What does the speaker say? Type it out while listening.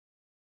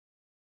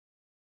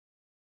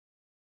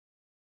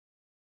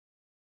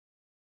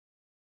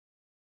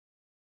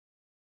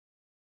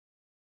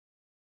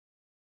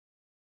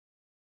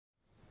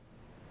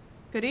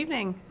Good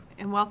evening,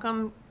 and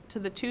welcome to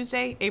the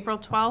Tuesday, April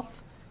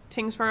 12th,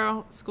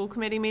 Tyngsborough School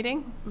Committee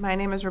meeting. My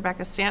name is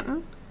Rebecca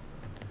Stanton.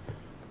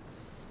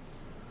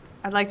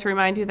 I'd like to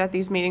remind you that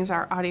these meetings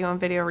are audio and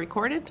video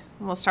recorded,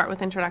 and we'll start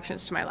with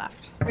introductions to my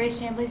left.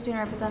 Grace Chambly, Student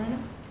Representative.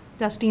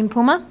 Dustine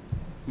Puma.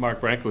 Mark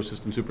Branco,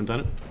 Assistant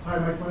Superintendent. Hi,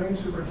 Mike Fleming,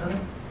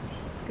 Superintendent.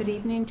 Good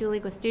evening, Julie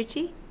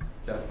Guastucci.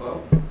 Jeff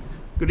Bowe.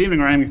 Good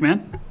evening, Ryan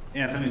McMahon.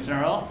 Anthony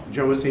General.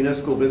 Joe Messina,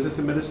 School Business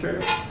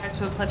Administrator. Next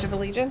to the Pledge of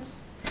Allegiance.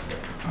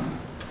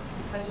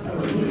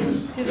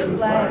 Allegiance to the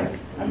flag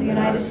of the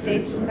United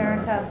States of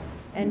America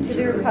and to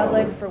the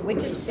republic for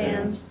which it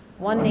stands,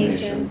 one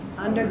nation,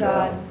 under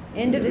God,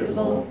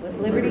 indivisible, with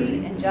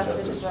liberty and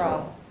justice for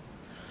all.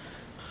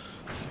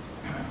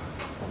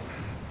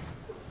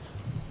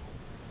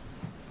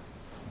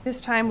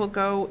 This time we'll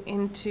go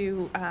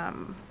into,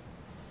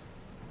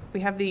 we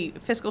have the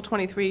fiscal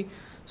 23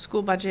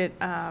 school budget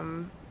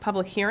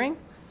public hearing.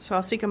 So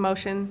I'll seek a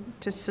motion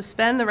to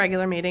suspend the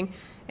regular meeting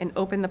and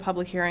open the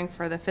public hearing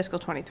for the fiscal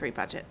 23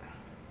 budget.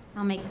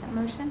 I'll make that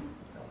motion.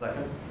 I'll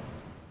second.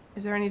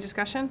 Is there any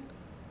discussion?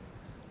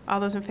 All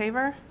those in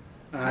favor?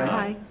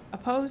 Aye.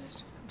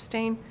 Opposed?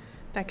 Abstained?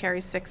 That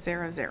carries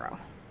 6-0-0.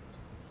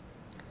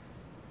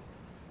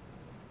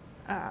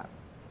 Mr.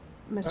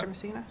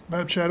 Messina?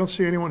 Madam Chair, I don't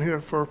see anyone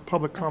here for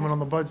public comment on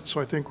the budget,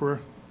 so I think we're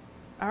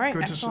All right,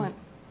 good excellent.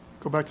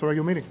 to go back to the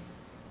regular meeting.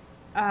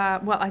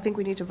 Well, I think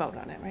we need to vote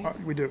on it,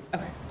 right? We do.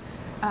 Okay.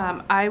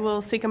 I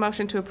will seek a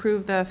motion to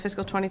approve the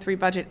fiscal 23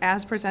 budget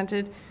as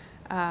presented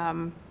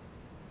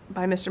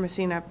by Mr.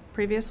 Messina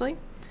previously,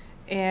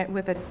 and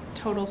with a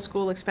total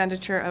school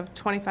expenditure of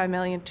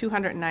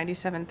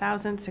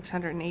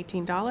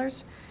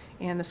 $25,297,618,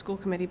 and the school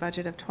committee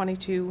budget of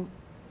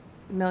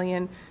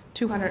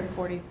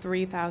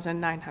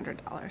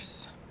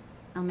 $22,243,900.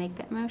 I'll make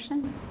that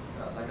motion.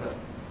 I'll second it.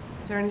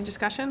 Is there any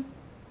discussion?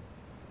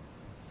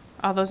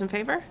 All those in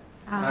favor?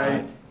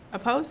 Aye.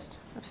 Opposed?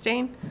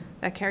 Abstained?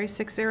 That carries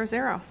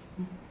 6-0-0.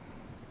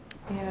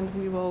 And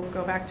we will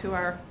go back to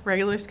our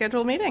regularly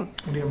scheduled meeting.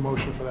 We need a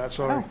motion for that,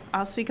 sorry. Oh,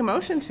 I'll seek a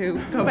motion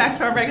to go back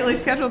to our regularly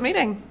scheduled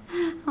meeting.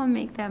 I'll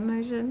make that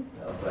motion.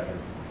 I'll second.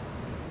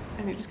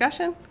 Any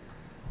discussion?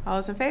 All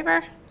those in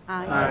favor?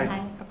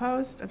 Aye.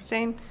 Opposed?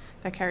 Abstained?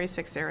 That carries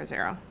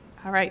 6-0-0.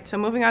 All right, so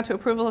moving on to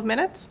approval of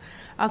minutes.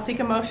 I'll seek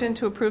a motion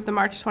to approve the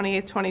March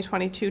 28th,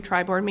 2022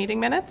 Tri-Board meeting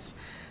minutes,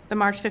 the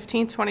March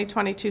 15th,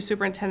 2022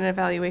 Superintendent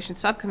Evaluation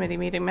Subcommittee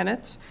meeting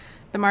minutes,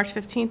 the March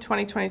 15th,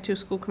 2022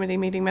 School Committee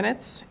meeting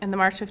minutes, and the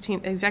March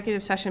 15th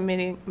Executive Session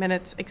meeting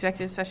minutes,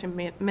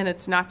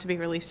 minutes not to be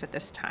released at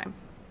this time.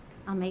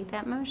 I'll make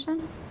that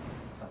motion.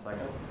 I'll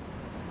second.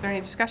 Is there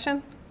any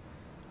discussion?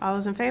 All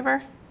those in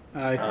favor?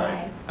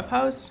 Aye.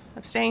 Opposed?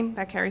 Abstained?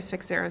 That carries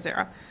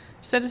 6-0-0.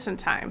 Citizen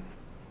time.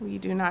 We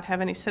do not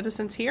have any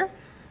citizens here.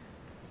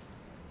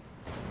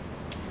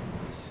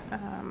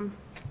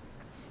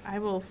 I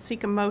will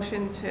seek a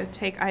motion to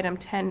take item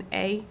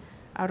 10A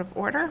out of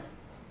order.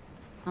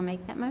 I'll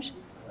make that motion.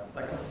 I'll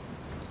second.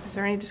 Is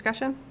there any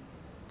discussion?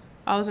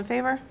 All those in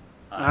favor?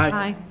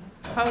 Aye.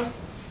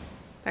 Opposed?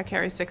 That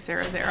carries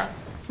 6-0-0.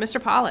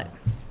 Mr. Pollitt.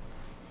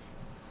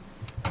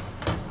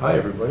 Hi,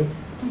 everybody.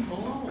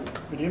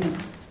 Good evening.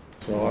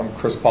 So I'm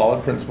Chris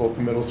Pollard, principal at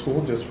the middle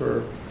school, just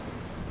for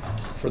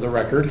the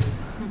record.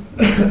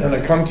 And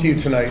I come to you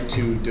tonight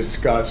to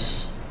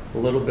discuss a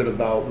little bit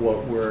about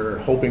what we're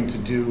hoping to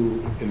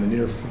do in the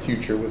near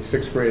future with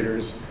sixth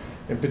graders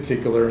in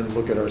particular, and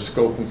look at our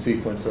scope and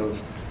sequence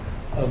of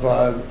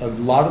a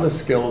lot of the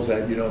skills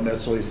that you don't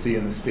necessarily see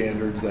in the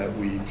standards that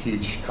we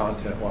teach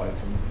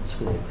content-wise in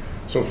school.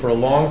 So for a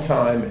long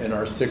time in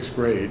our sixth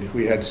grade,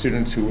 we had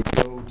students who would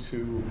go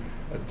to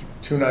a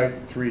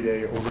two-night,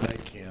 three-day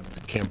overnight camp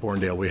at Camp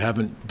Borndale. We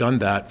haven't done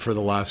that for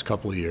the last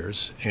couple of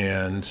years,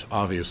 and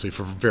obviously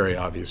for very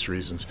obvious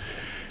reasons.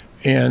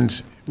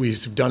 And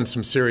we've done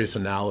some serious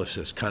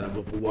analysis kind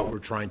of what we're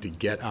trying to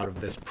get out of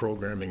this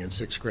programming in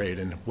sixth grade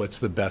and what's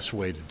the best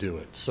way to do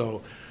it.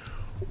 So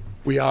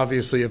we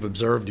obviously have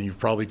observed, and you've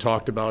probably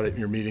talked about it in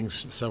your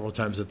meetings several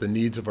times, that the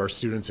needs of our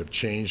students have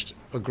changed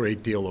a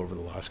great deal over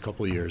the last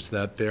couple of years,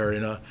 that they're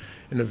in a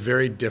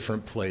very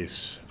different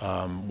place.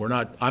 I'm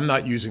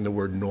not using the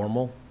word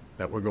normal,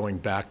 that we're going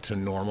back to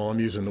normal.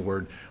 I'm using the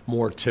word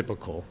more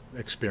typical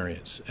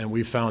experience. And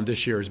we found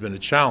this year has been a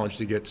challenge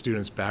to get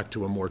students back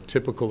to a more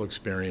typical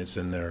experience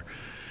in their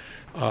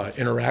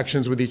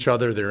interactions with each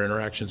other, their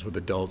interactions with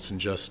adults, and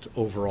just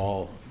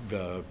overall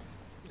the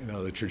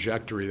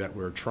trajectory that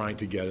we're trying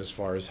to get as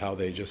far as how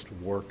they just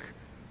work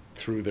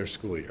through their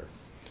school year.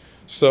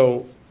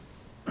 So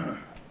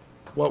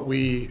what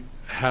we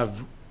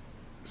have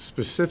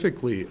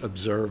specifically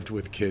observed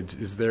with kids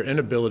is their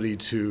inability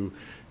to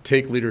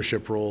take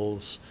leadership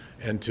roles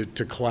and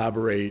to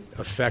collaborate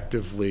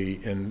effectively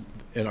in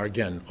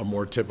again, a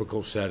more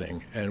typical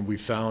setting. And we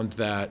found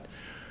that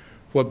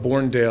what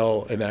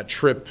Borndale and that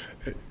trip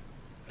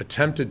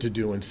attempted to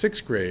do in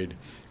sixth grade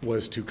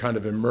was to kind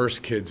of immerse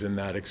kids in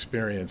that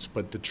experience.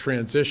 But the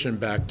transition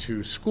back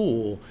to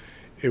school,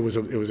 it was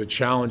a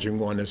challenging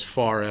one as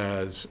far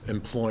as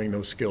employing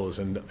those skills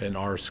in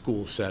our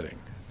school setting.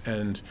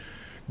 And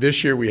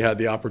this year we had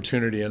the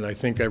opportunity, and I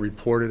think I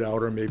reported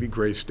out, or maybe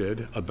Grace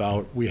did,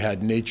 about we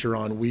had Nature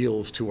on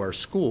Wheels to our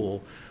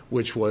school,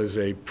 which was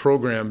a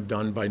program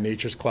done by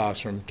Nature's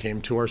Classroom,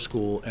 came to our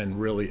school and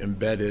really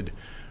embedded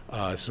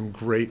some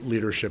great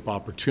leadership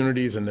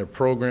opportunities in their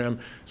program,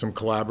 some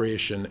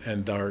collaboration,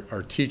 and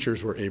our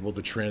teachers were able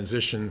to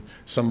transition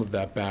some of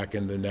that back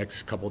in the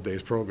next couple of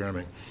days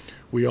programming.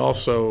 We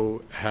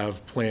also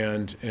have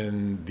planned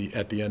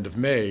at the end of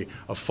May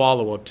a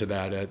follow-up to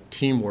that at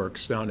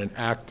Teamworks down in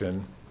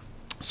Acton.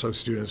 So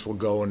students will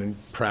go in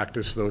and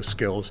practice those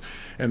skills.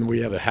 And we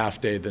have a half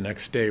day the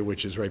next day,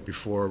 which is right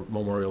before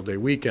Memorial Day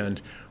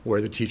weekend,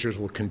 where the teachers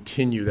will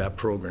continue that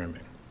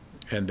programming.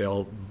 And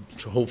they'll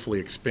hopefully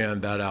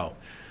expand that out.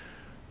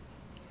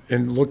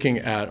 In looking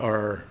at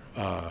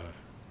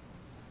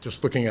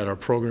just looking at our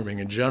programming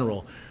in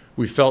general,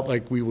 we felt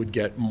like we would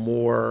get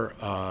more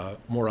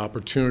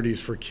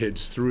opportunities for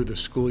kids through the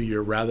school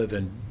year rather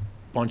than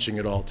bunching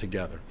it all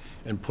together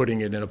and putting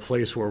it in a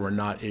place where we're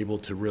not able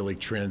to really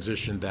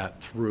transition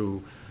that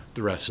through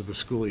the rest of the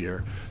school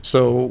year.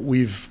 So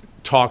we've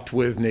talked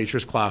with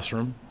Nature's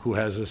Classroom, who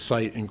has a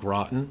site in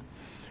Groton,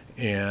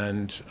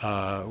 and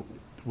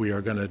we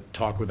are going to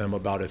talk with them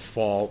about a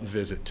fall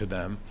visit to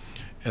them,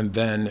 and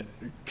then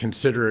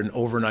consider an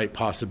overnight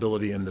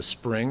possibility in the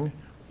spring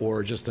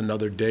or just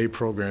another day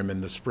program in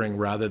the spring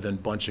rather than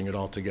bunching it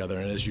all together.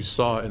 And as you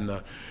saw in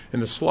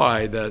the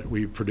slide that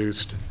we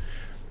produced,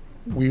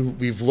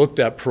 we've looked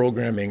at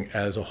programming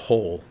as a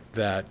whole,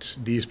 that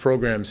these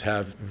programs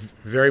have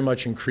very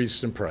much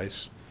increased in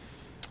price,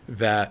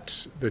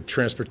 that the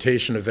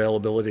transportation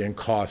availability and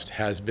cost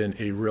has been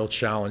a real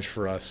challenge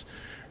for us.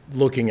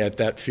 Looking at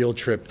that field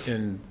trip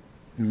in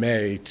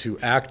May to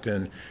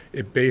Acton,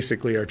 it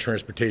basically, our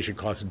transportation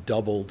costs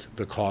doubled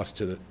the cost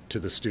to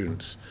the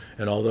students.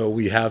 And although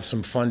we have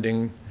some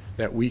funding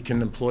that we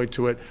can employ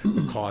to it,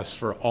 the costs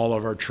for all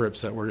of our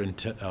trips that we're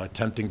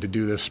attempting to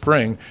do this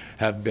spring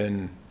have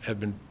been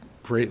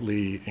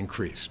greatly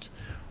increased.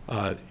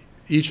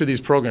 Each of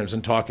these programs,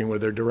 in talking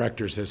with their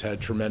directors, has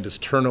had tremendous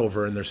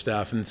turnover in their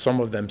staff, and some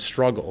of them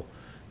struggle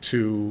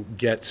to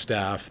get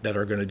staff that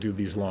are going to do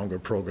these longer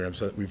programs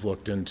that we've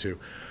looked into.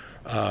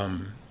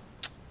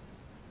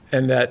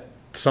 And that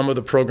some of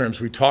the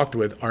programs we talked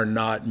with are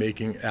not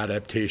making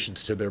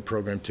adaptations to their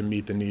program to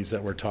meet the needs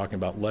that we're talking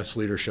about, less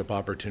leadership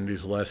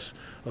opportunities, less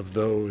of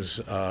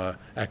those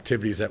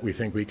activities that we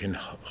think we can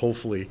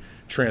hopefully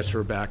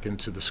transfer back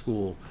into the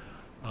school.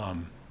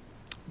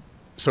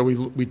 So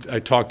I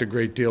talked a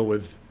great deal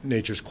with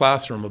Nature's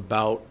Classroom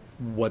about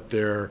what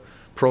their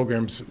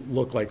programs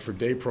look like for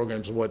day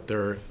programs, what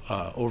their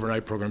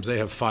overnight programs. They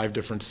have 5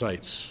 different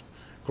sites,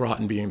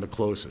 Groton being the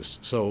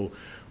closest. So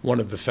one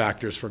of the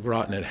factors for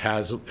Groton, it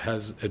has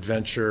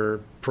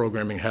adventure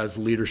programming, has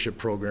leadership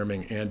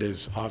programming, and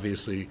is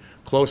obviously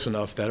close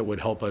enough that it would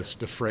help us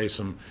defray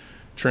some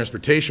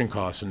transportation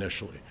costs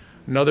initially.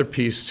 Another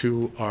piece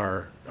to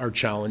our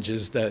challenge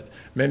is that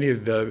many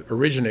of the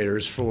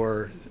originators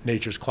for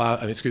Nature's Class,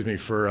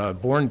 for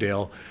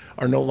Borndale,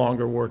 are no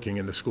longer working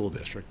in the school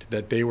district.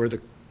 That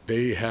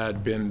they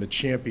had been the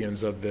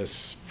champions of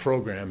this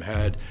program,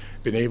 had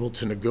been able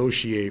to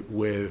negotiate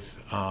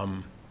with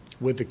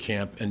the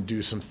camp and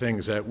do some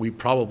things that we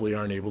probably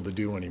aren't able to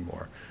do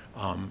anymore.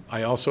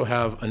 I also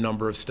have a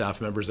number of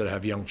staff members that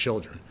have young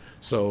children.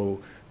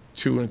 So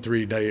 2 and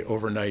 3 day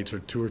overnights or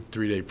 2 or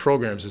 3 day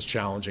programs is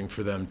challenging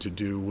for them to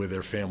do with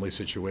their family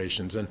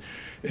situations. And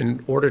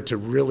in order to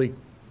really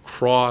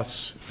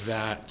cross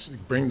that,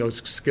 bring those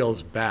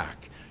skills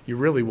back, you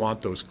really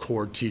want those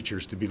core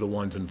teachers to be the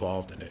ones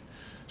involved in it.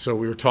 So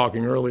we were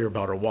talking earlier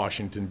about our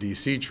Washington,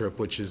 D.C. trip,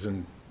 which is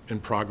in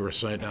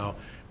progress right now.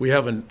 We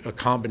have a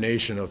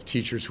combination of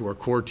teachers who are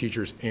core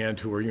teachers and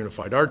who are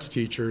unified arts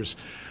teachers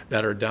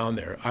that are down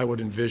there. I would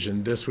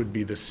envision this would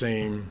be the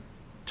same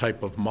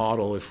type of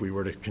model if we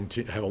were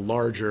to have a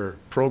larger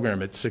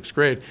program at 6th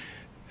grade.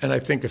 And I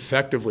think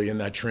effectively in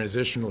that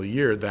transitional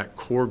year, that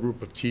core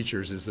group of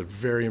teachers is a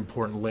very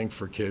important link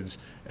for kids,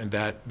 and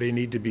that they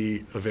need to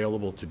be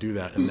available to do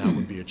that, and that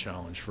would be a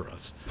challenge for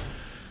us.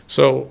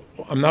 So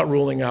I'm not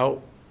ruling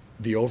out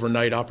the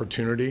overnight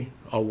opportunity.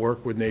 I'll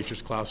work with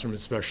Nature's Classroom,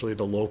 especially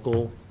the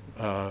local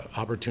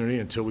opportunity,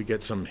 until we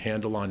get some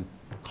handle on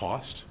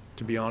cost,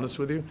 to be honest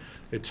with you.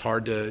 It's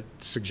hard to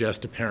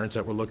suggest to parents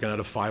that we're looking at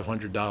a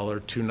 $500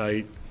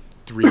 2-night,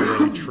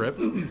 3-day trip,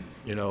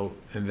 you know,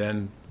 and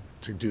then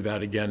to do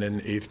that again in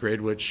 8th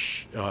grade,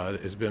 which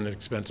has been an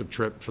expensive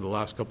trip for the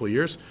last couple of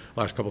years,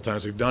 last couple of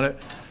times we've done it.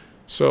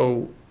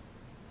 So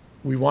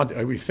we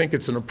think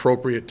it's an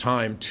appropriate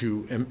time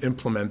to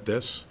implement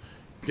this,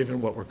 given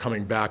what we're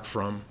coming back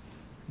from,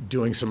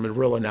 doing some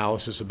real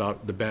analysis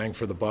about the bang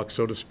for the buck,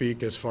 so to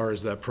speak, as far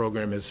as that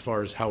program, as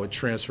far as how it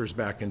transfers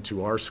back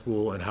into our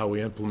school and how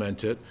we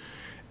implement it,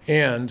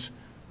 and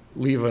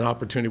leave an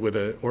opportunity with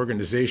an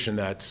organization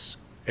that's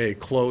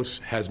close,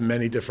 has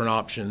many different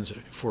options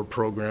for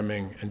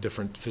programming and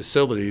different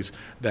facilities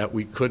that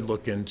we could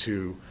look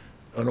into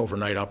an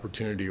overnight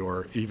opportunity,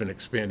 or even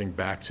expanding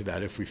back to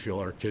that if we feel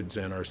our kids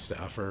and our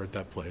staff are at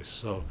that place.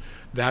 So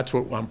that's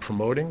what I'm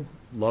promoting.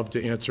 love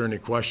to answer any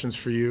questions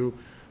for you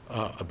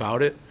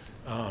about it,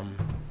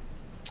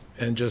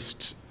 and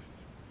just,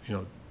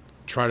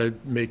 try to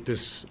make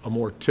this a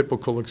more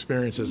typical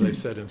experience, as I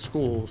said, in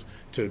schools,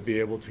 to be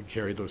able to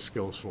carry those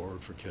skills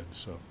forward for kids,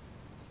 so.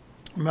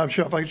 Madam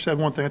Chair, if I could just add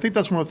one thing, I think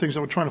that's one of the things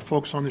that we're trying to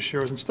focus on this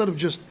year, is instead of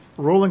just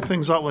rolling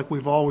things out like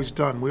we've always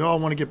done, we all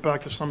want to get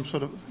back to some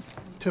sort of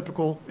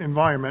typical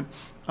environment.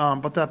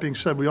 But that being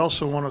said, we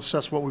also want to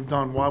assess what we've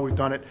done, why we've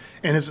done it,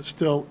 and is it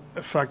still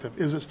effective?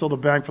 Is it still the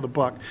bang for the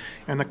buck?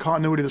 And the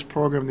continuity of this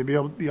program,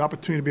 the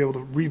opportunity to be able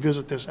to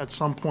revisit this at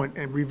some point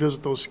and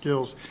revisit those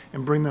skills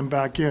and bring them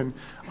back in,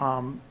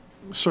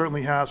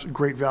 certainly has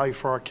great value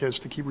for our kids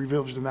to keep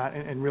revisiting that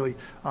and really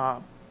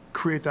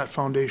create that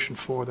foundation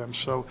for them.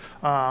 So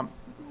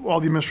all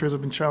the administrators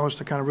have been challenged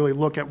to kind of really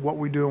look at what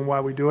we do and why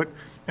we do it,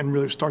 and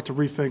really start to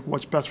rethink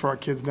what's best for our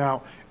kids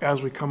now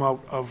as we come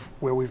out of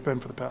where we've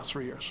been for the past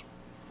 3 years.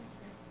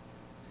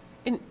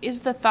 And is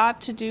the thought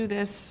to do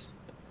this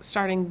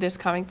starting this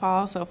coming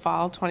fall, so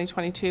fall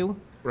 2022?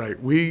 Right.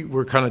 We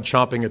were kind of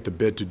chomping at the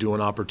bit to do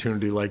an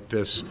opportunity like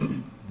this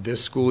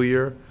school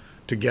year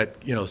to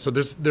get, so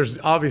there's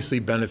obviously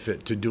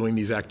benefit to doing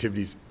these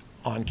activities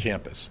on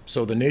campus.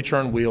 So the Nature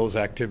on Wheels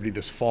activity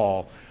this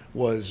fall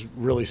was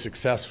really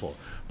successful,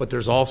 but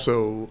there's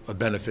also a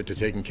benefit to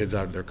taking kids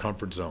out of their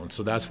comfort zone.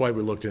 So that's why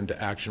we looked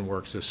into Action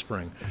Works this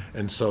spring.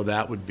 And so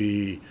that would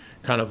be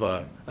kind of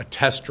a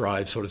test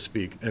drive, so to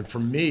speak. And for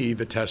me,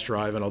 the test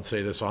drive, and I'll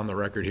say this on the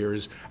record here,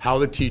 is how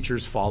the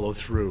teachers follow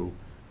through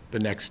the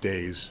next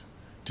days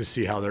to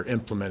see how they're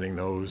implementing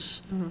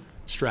those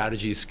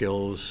strategies,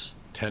 skills,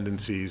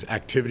 tendencies,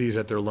 activities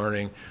that they're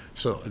learning,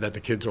 so that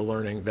the kids are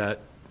learning, that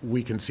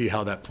we can see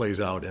how that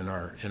plays out in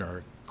our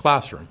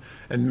classroom,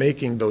 and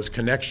making those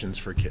connections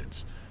for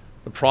kids.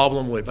 The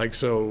problem with,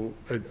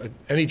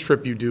 any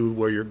trip you do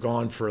where you're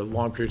gone for a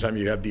long period of time,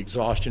 you have the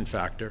exhaustion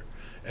factor,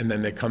 and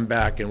then they come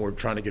back and we're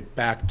trying to get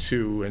back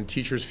to, and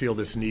teachers feel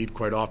this need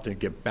quite often to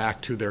get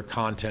back to their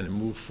content and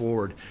move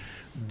forward.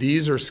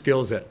 These are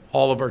skills that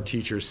all of our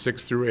teachers,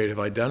 6 through 8, have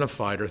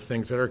identified are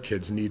things that our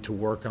kids need to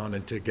work on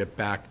and to get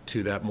back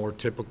to that more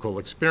typical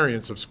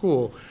experience of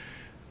school.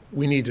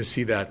 We need to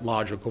see that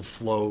logical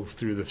flow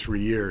through the 3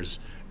 years.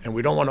 And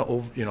we don't want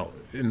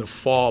to, in the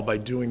fall, by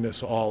doing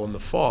this all in the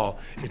fall,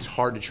 it's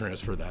hard to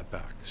transfer that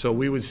back. So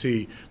we would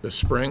see the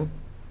spring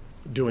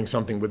doing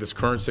something with this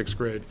current 6th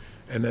grade,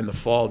 and then the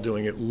fall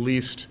doing at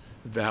least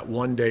that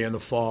one day in the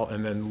fall,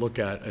 and then look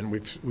at, and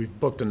we've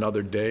booked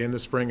another day in the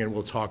spring, and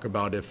we'll talk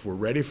about if we're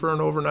ready for an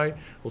overnight.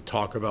 We'll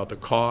talk about the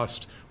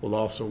cost. We'll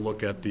also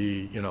look at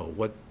the,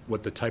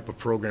 what the type of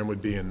program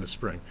would be in the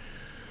spring.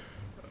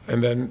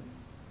 And then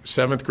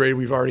 7th grade,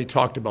 we've already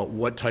talked about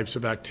what types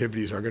of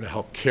activities are going to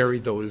help carry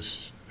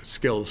those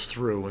skills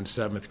through in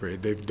 7th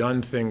grade. They've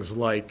done things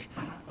like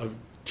a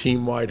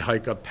team-wide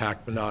hike up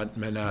Pac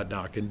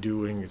Monadnock and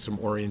doing some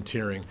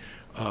orienteering.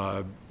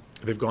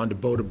 They've gone to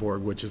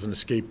Bodeborg, which is an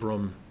escape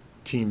room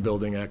team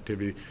building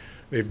activity.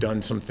 They've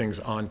done some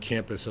things on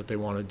campus that they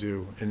want to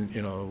do. And,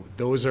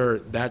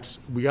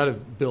 we got to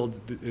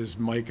build, as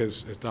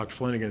Dr.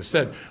 Flanagan has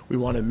said, we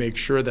want to make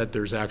sure that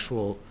there's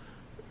actual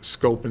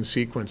scope and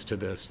sequence to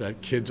this,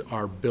 that kids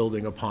are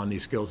building upon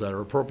these skills that are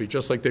appropriate,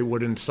 just like they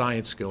would in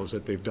science skills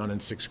that they've done in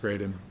 6th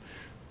grade, and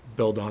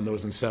build on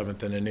those in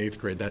 7th and in 8th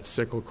grade, that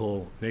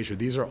cyclical nature.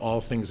 These are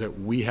all things that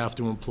we have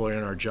to employ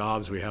in our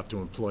jobs, we have to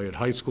employ at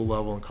high school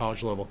level and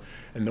college level,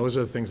 and those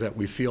are the things that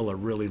we feel are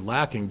really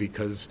lacking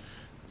because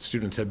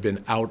students have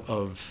been out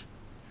of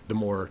the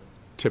more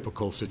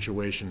typical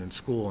situation in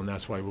school, and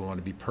that's why we want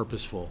to be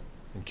purposeful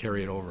and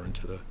carry it over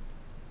into the.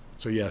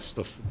 So yes,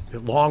 the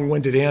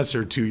long-winded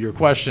answer to your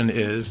question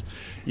is,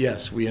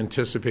 yes, we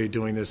anticipate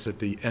doing this at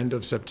the end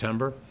of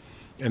September,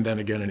 and then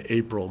again in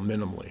April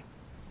minimally.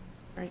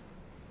 Right.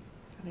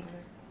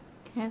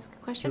 Can I ask a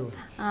question?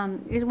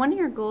 Is one of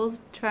your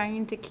goals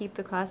trying to keep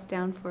the cost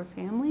down for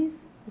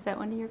families? Is that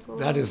one of your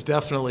goals? That is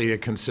definitely a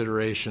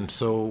consideration.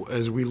 So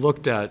as we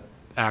looked at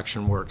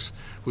Action Works,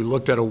 we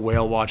looked at a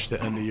whale watch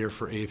to end the year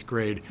for 8th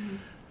grade.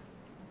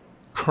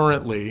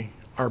 Currently,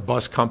 our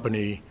bus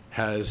company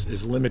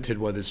is limited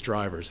with its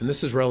drivers, and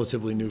this is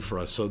relatively new for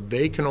us. So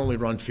they can only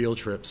run field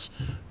trips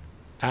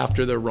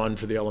after their run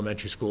for the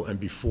elementary school and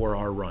before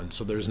our run.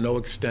 So there's no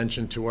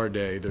extension to our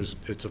day.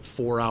 It's a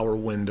 4-hour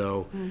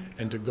window,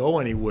 and to go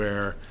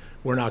anywhere,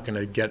 we're not going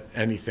to get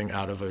anything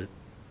out of a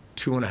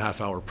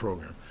 2.5-hour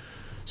program.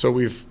 So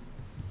we've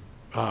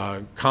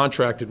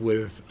contracted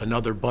with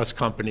another bus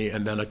company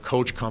and then a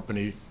coach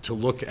company to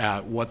look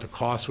at what the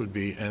cost would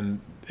be, and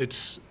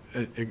it's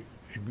an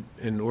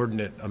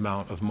inordinate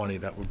amount of money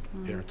that would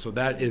be there. So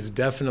that is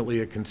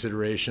definitely a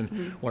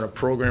consideration. When a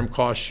program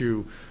costs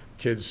you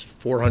kids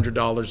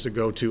 $400 to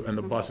go to, and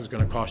the bus is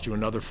going to cost you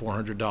another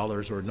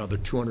 $400 or another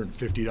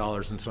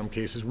 $250 in some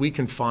cases, we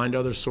can find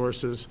other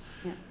sources.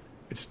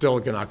 It's still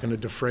not going to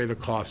defray the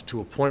cost to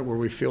a point where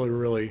we feel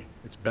really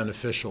it's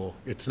beneficial.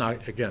 It's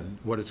not, again,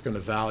 what it's going to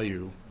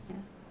value.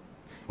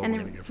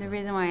 And the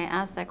reason why I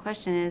asked that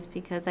question is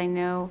because I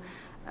know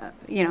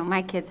you know,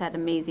 my kids had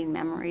amazing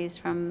memories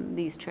from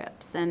these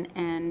trips,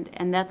 and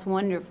that's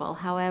wonderful.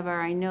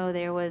 However, I know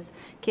there was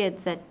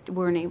kids that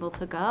weren't able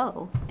to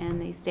go,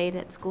 and they stayed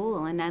at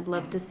school, and I'd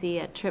love to see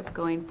a trip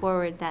going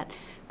forward that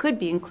could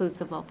be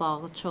inclusive of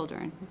all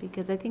children,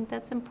 because I think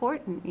that's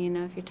important. You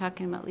know, if you're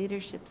talking about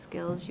leadership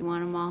skills, you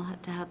want them all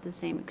to have the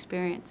same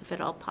experience, if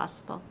at all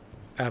possible.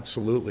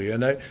 Absolutely.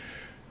 And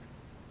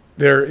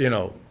there, you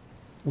know,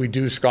 we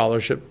do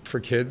scholarship for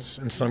kids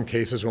in some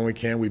cases when we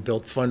can. We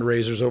built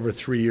fundraisers over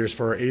 3 years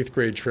for our 8th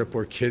grade trip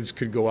where kids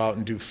could go out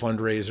and do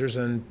fundraisers,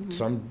 and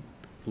some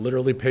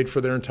literally paid for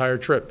their entire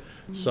trip.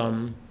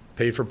 Some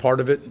paid for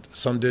part of it.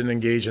 Some didn't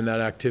engage in that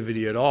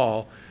activity at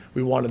all.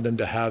 We wanted them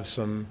to have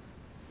some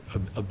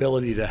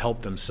ability to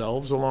help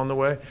themselves along the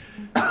way.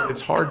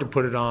 It's hard to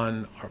put it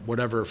on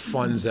whatever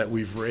funds that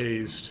we've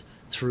raised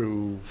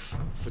through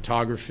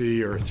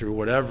photography or through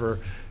whatever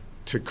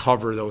to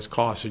cover those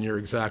costs, and you're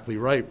exactly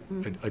right.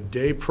 A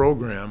day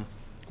program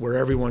where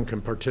everyone can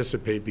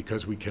participate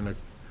because we can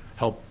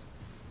help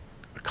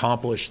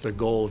accomplish the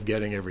goal of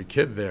getting every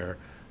kid there,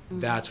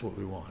 that's what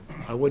we want.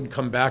 I wouldn't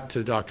come back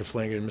to Dr.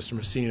 Flanagan and Mr.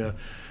 Messina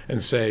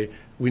and say,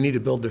 we need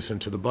to build this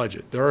into the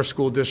budget. There are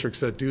school districts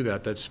that do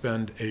that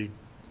spend a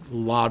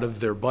lot of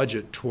their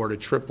budget toward a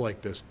trip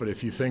like this. But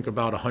if you think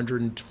about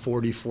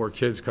 144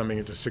 kids coming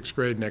into 6th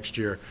grade next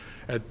year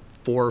at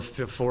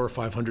 $400 or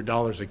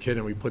 $500 a kid,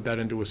 and we put that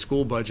into a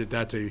school budget,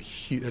 that's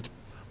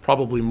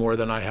probably more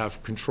than I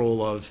have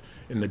control of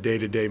in the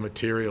day-to-day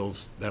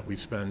materials that we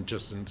spend.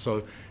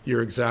 So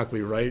you're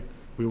exactly right.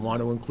 We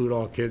want to include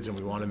all kids, and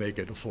we want to make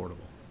it affordable.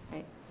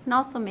 Right. And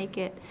also make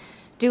it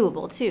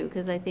doable too,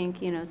 because I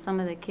think, you know, some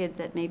of the kids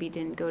that maybe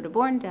didn't go to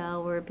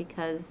Borndale were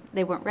because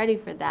they weren't ready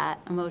for that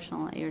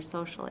emotionally or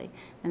socially,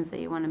 and so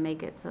you want to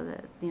make it so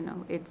that, you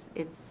know,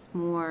 it's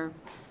more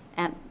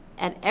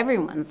at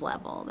everyone's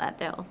level that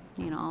they'll,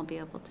 you know, all be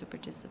able to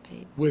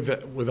participate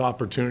With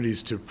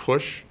opportunities to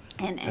push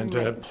and to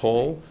right.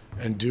 pull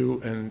and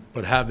do,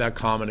 but have that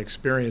common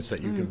experience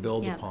that you can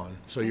build yeah. upon.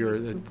 So you're a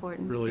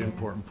Important, really yeah.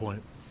 important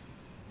point.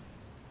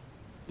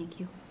 Thank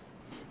you.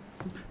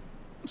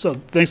 So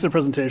thanks for the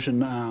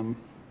presentation.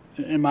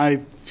 In my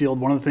field,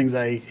 one of the things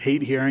I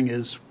hate hearing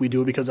is we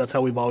do it because that's how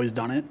we've always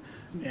done it.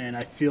 And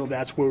I feel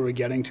that's where we're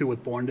getting to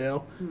with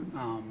Borndale.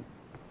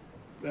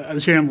 I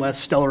was hearing less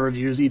stellar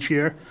reviews each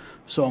year,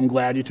 so I'm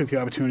glad you took the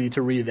opportunity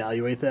to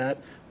reevaluate that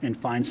and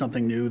find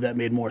something new that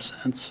made more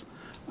sense.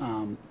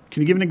 Can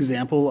you give an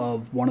example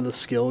of one of the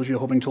skills you're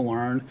hoping to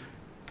learn,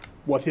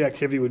 what the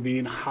activity would be,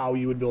 and how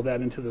you would build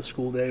that into the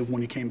school day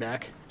when you came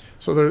back?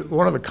 So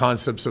one of the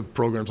concepts of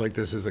programs like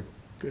this is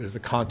the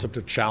concept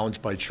of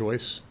challenge by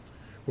choice,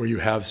 where you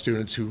have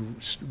students who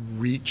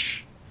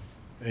reach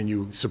and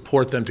you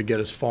support them to get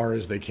as far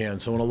as they can.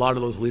 So in a lot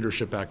of those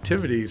leadership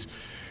activities,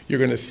 you're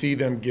going to see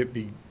them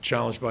be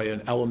challenged by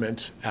an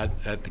element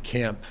at the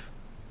camp,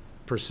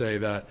 per se,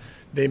 that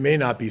they may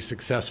not be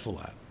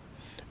successful at.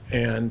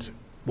 And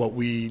what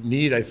we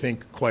need, I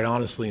think, quite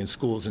honestly, in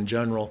schools in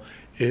general,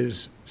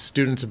 is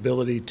students'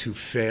 ability to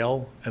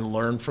fail and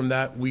learn from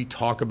that. We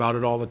talk about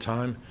it all the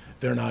time.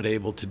 They're not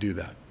able to do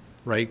that,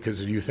 right?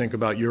 Because if you think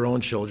about your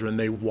own children,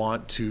 they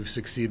want to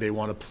succeed, they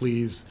want to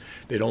please,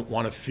 they don't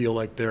want to feel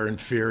like they're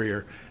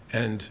inferior.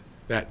 And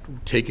that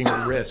taking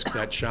a risk,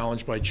 that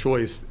challenge by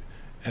choice,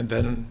 and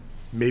then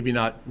maybe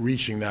not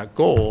reaching that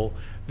goal,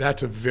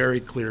 that's a very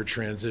clear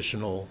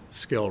transitional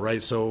skill,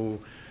 right? So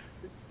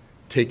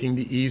taking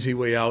the easy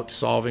way out,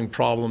 solving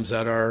problems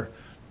that are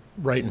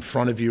right in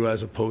front of you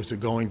as opposed to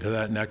going to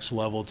that next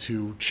level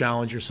to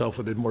challenge yourself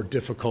with a more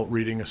difficult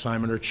reading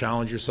assignment or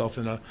challenge yourself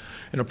in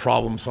a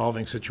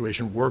problem-solving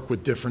situation, work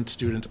with different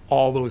students.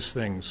 All those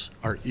things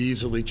are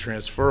easily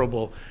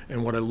transferable.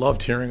 And what I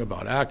loved hearing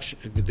about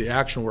the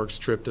ActionWorks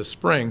trip this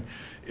spring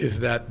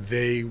is that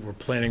they were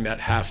planning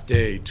that half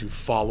day to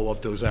follow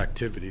up those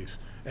activities.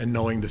 And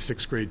knowing the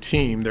 6th grade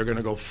team, they're going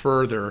to go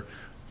further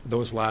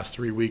those last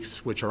 3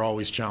 weeks, which are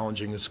always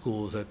challenging in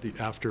schools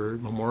after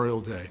Memorial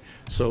Day.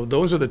 So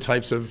those are the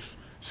types of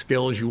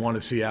skills you want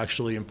to see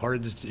actually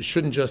imparted. It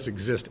shouldn't just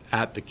exist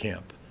at the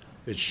camp.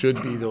 It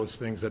should be those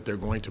things that they're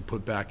going to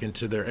put back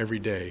into their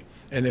everyday.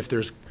 And if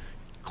there's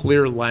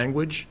clear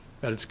language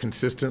that it's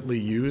consistently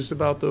used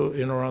about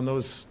around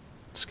those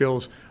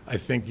skills, I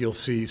think you'll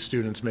see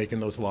students making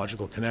those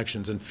logical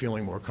connections and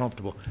feeling more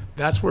comfortable.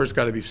 That's where it's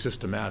got to be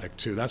systematic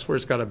too. That's where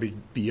it's got to be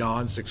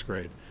beyond 6th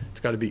grade. It's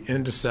got to be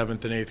into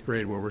 7th and 8th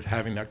grade where we're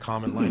having that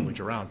common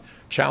language around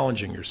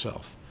challenging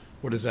yourself.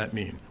 What does that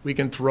mean? We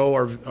can throw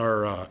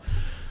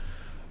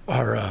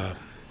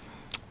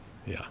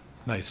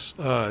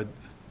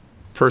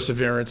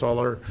perseverance, all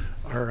our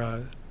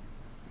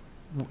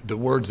the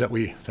words that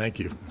we, thank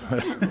you.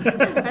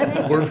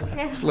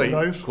 It's late.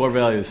 Core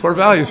values. Core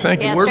values,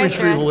 thank you. Yes, Word right,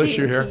 retrieval right.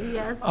 issue here.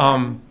 Yes.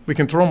 We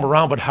can throw them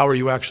around, but how are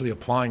you actually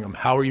applying them?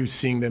 How are you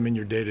seeing them in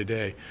your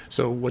day-to-day?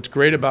 So what's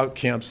great about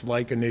camps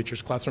like a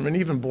Nature's Classroom and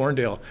even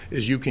Borndale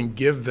is you can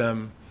give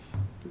them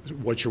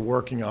what you're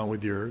working on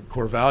with your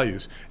core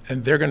values,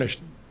 and they're going to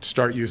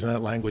start using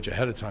that language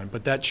ahead of time.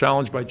 But that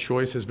challenge by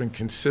choice has been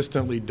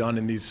consistently done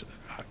in these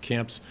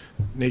camps.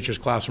 Nature's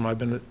Classroom I've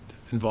been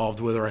involved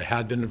with, or I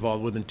had been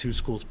involved with in 2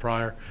 schools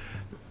prior.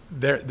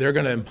 They're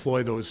going to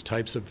employ those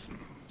types of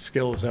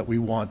skills that we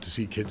want to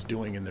see kids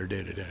doing in their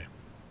day-to-day.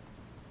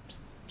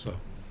 So,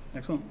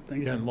 Excellent,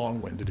 thank you. again,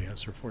 long-winded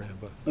answer for you,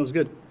 but. That was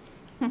good.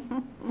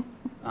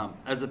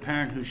 As a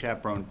parent who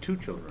chaperoned 2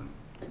 children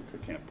to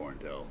Camp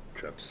Borndale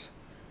trips,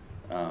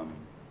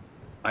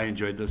 I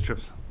enjoyed those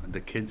trips. The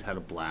kids had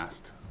a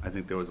blast. I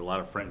think there was a lot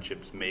of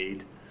friendships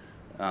made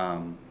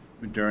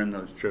during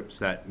those trips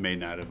that may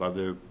not have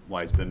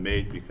otherwise been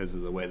made because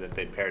of the way that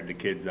they paired the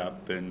kids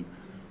up and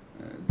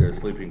their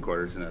sleeping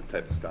quarters and that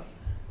type of stuff.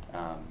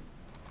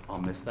 I'll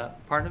miss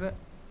that part of it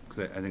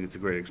because I think it's a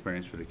great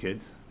experience for the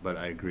kids, but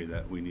I agree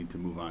that we need to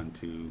move on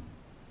to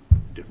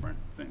different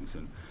things.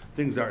 And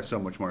things are so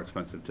much more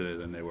expensive today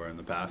than they were in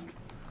the past.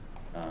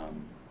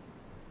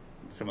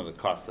 Some of the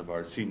costs of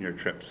our senior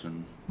trips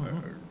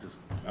are just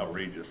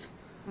outrageous.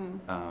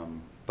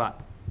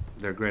 But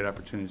they're great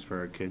opportunities for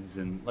our kids.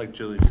 And like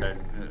Julie said,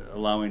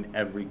 allowing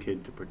every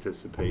kid to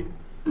participate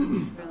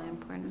Really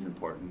important. is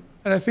important.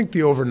 And I think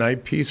the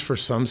overnight piece for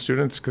some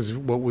students, because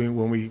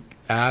when we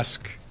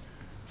ask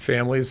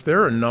families,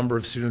 there are a number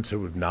of students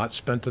who have not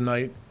spent a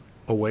night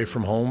away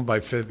from home by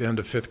the end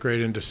of 5th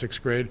grade into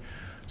 6th grade.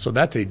 So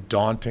that's a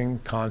daunting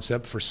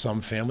concept for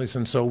some families.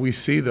 And so we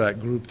see that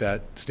group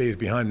that stays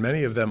behind.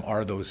 Many of them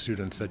are those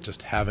students that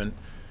just haven't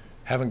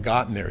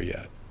gotten there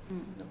yet.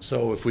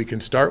 So if we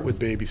can start with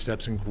baby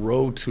steps and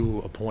grow to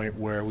a point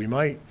where we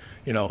might,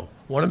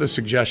 one of the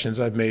suggestions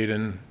I've made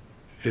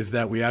is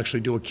that we actually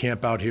do a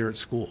camp out here at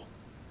school,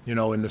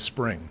 in the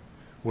spring,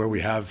 where we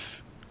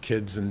have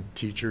kids and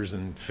teachers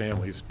and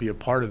families be a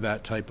part of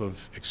that type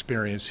of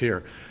experience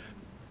here.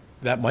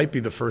 That might be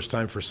the first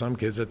time for some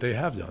kids that they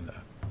have done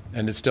that.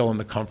 And it's still in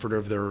the comfort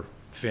of their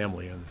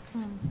family.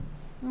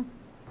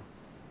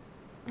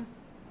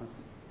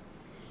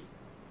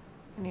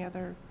 Any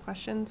other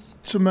questions?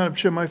 So, Madam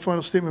Chair, my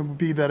final statement would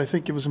be that I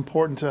think it was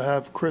important to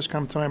have Chris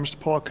come tonight, Mr.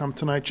 Pollock come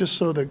tonight, just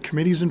so the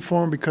committee's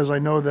informed, because I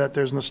know that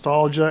there's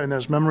nostalgia and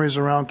there's memories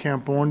around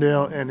Camp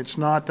Borndale, and it's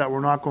not that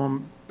we're not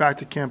going back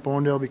to Camp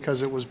Borndale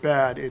because it was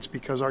bad. It's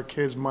because our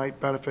kids might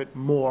benefit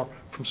more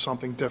from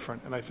something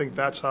different. And I think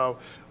that's how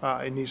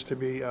it needs to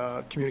be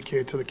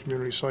communicated to the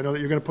community. So I know that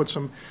you're going to put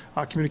some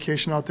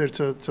communication out there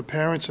to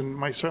parents,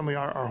 and certainly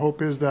our hope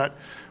is that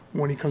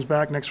when he comes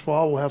back next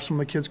fall, we'll have some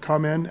of the kids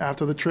come in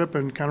after the trip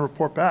and kind of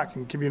report back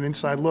and give you an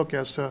inside look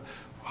as to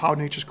how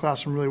Nature's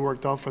Classroom really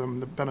worked out for them,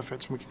 the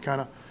benefits, and we can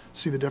kind of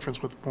see the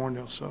difference with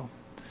Borndale. So,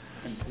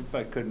 And if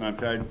I could, Madam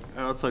Chair,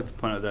 I'd also like to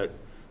point out that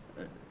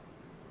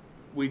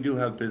we do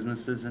have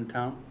businesses in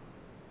town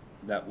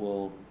that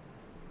will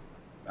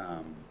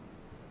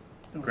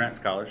grant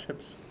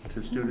scholarships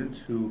to students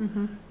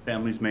who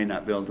families may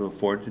not be able to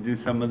afford to do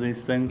some of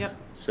these things. Yep.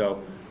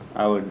 So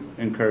I would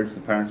encourage the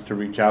parents to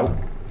reach out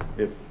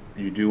if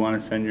you do want to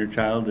send your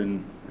child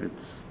and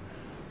it's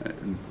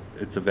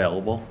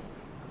available.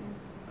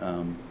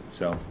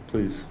 So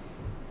please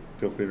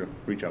feel free to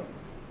reach out.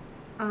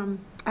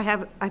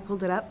 I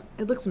pulled it up.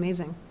 It looks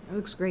amazing. It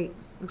looks great.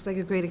 Looks like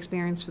a great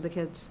experience for the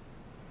kids.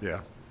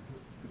 Yeah.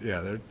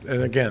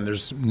 And again,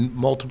 there's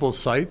multiple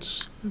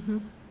sites.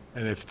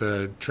 And if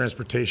the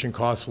transportation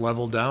costs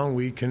level down,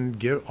 we can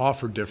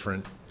offer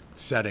different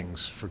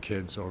settings for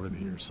kids over the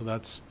years. So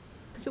that's.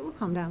 Because it will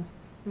calm down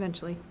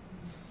eventually.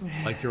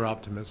 Like your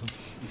optimism.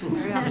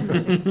 Very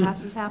optimistic.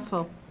 Glass is half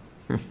full.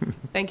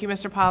 Thank you,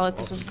 Mr. Pollitt.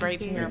 This was great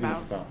to hear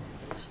about.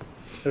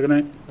 Have a good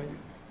night.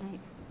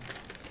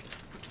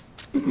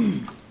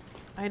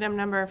 Item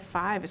number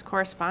 5 is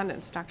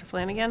correspondence. Dr.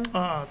 Flanagan?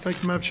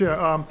 Thank you, Madam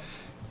Chair.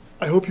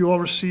 I hope you all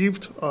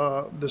received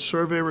the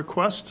survey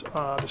request,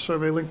 the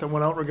survey link that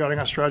went out regarding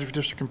our strategy for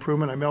district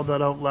improvement. I mailed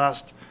that out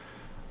last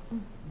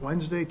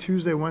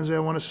Tuesday, Wednesday, I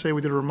want to say.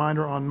 We did a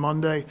reminder on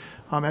Monday.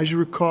 As you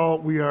recall,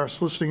 we are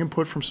soliciting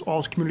input from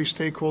all community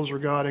stakeholders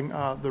regarding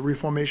the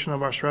reformation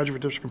of our strategy for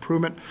district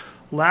improvement.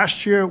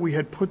 Last year, we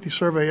had put the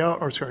survey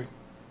out,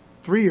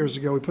 3 years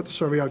ago, we put the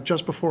survey out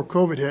just before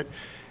COVID hit,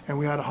 and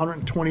we had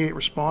 128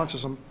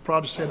 responses. I'm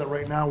proud to say that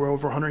right now we're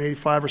over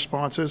 185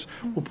 responses.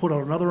 We'll put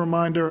out another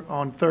reminder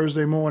on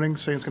Thursday morning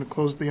saying it's going to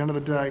close at the end of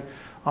the day.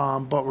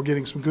 But we're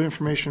getting some good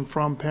information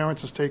from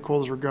parents and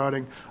stakeholders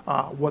regarding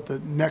what the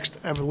next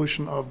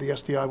evolution of the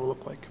SDI will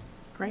look like.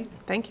 Great,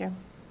 thank you.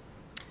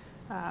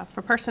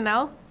 For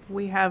personnel,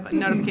 we have a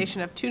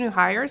notification of 2 new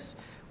hires.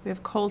 We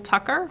have Cole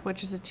Tucker,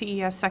 which is a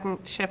TES second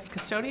shift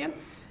custodian,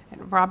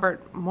 and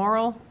Robert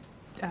Morrill,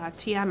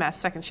 TMS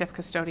second shift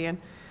custodian.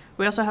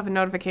 We also have a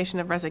notification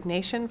of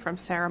resignation from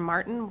Sarah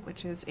Martin,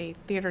 which is a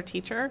theater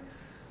teacher.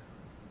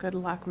 Good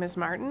luck, Ms.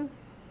 Martin.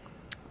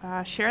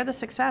 Share the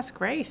success,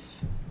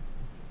 Grace.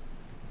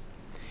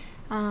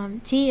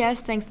 TES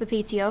thanks the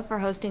PTO for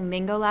hosting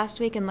bingo last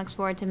week and looks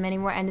forward to many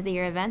more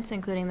end-of-the-year events,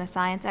 including the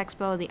Science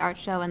Expo, the Art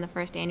Show, and the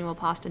first annual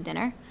pasta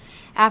dinner.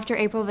 After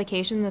April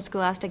vacation, the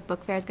Scholastic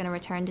Book Fair is going to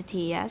return to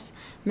TES.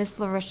 Miss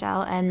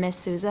LaRochelle and Miss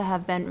Souza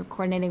have been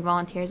coordinating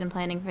volunteers and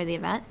planning for the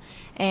event.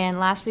 And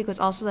last week was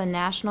also the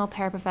National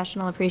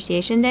Paraprofessional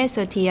Appreciation Day,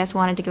 so TES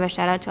wanted to give a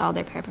shout-out to all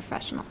their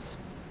paraprofessionals.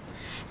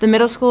 The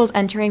middle school is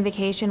entering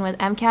vacation with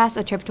MCAS,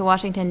 a trip to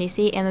Washington,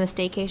 D.C., and the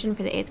staycation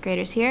for the 8th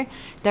graders here.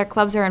 Their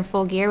clubs are in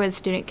full gear with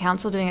student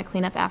council doing a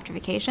cleanup after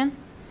vacation.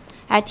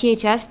 At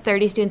THS,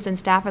 30 students and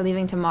staff are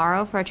leaving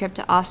tomorrow for a trip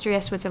to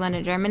Austria, Switzerland,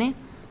 and Germany.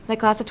 The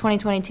class of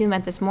 2022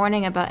 met this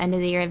morning about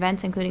end-of-the-year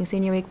events, including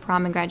senior week,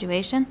 prom, and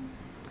graduation.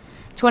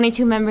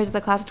 22 members of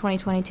the class of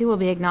 2022 will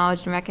be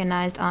acknowledged and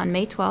recognized on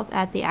May 12th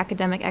at the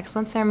Academic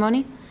Excellence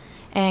Ceremony.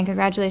 And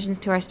congratulations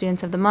to our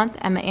students of the month,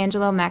 Emma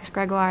Angelo, Max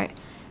Gregoire,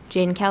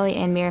 Jaden Kelly,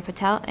 and Mira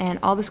Patel, and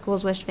all the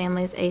schools wish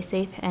families a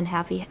safe and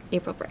happy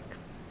April break.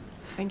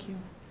 Thank you.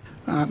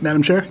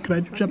 Madam Chair, can I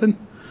jump in?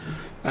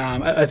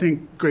 I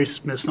think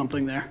Grace missed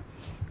something there.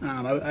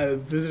 I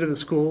visited the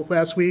school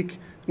last week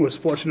and was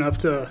fortunate enough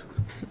to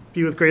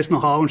be with Grace in the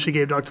hall when she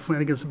gave Dr.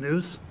 Flanagan some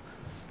news.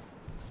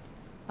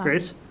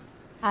 Grace?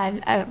 I'm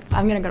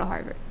going to go to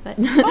Harvard. But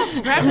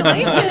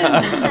Congratulations.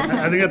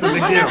 I think that's a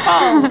big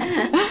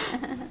deal.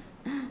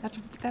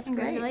 That's great.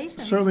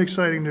 Congratulations. Certainly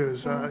exciting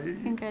news.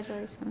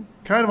 Congratulations.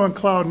 Kind of on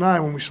cloud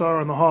nine when we saw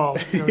her in the hall.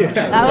 You know,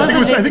 That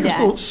was I think it was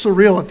still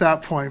surreal at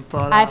that point,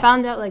 but I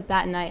found out like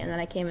that night, and then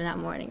I came in that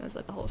morning. It was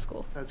like the whole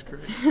school. that's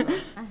great. So,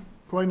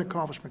 quite an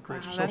accomplishment,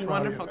 Grace. Wow, We're so that's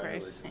proud of you. wonderful,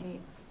 Grace. Thank you.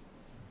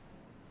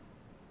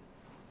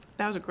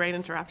 That was a great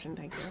interruption,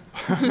 thank you.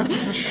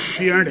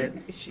 She earned it.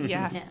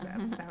 Yeah, Yeah.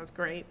 that was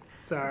great.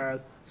 It's our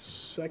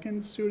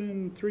second student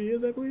in 3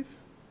 years, I believe.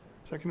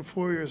 Second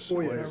 4 years.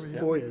 4 years. whatever, yeah.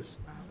 4 years.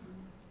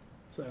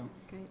 So,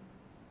 Great.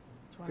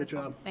 It's good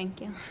wonderful. job.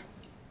 Thank you.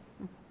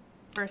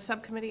 For a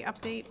subcommittee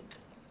update,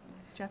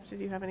 Jeff,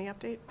 did you have any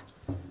update?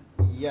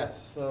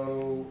 Yes,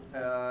 so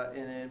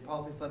in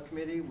policy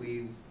subcommittee,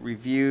 we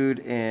reviewed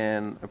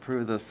and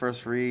approved the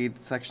first read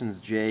sections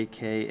J,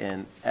 K,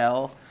 and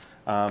L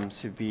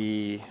to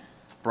be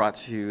brought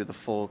to the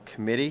full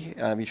committee.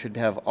 You should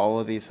have all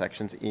of these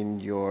sections in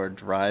your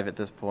drive at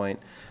this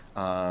point.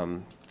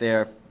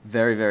 They're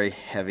very, very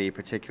heavy,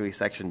 particularly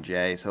section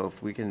J, so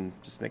if we can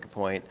just make a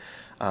point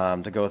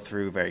to go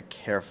through very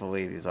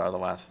carefully, these are the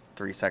last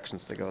 3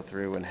 sections to go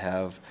through and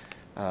have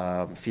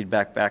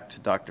feedback back to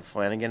Dr.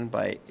 Flanagan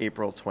by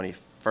April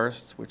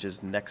 21st, which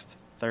is next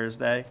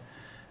Thursday.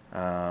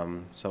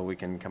 So we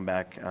can come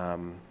back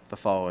the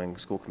following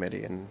school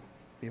committee and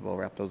be able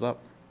to wrap those up.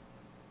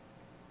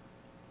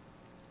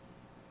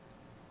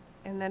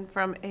 And then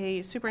from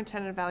a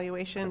superintendent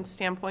evaluation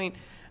standpoint,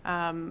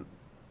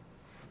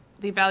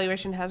 the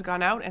evaluation has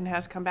gone out and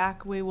has come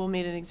back. We will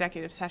meet an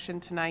executive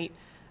session tonight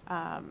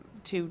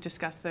to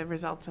discuss the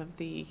results of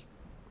the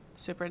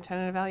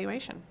superintendent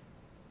evaluation.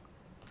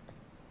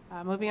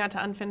 Moving on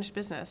to unfinished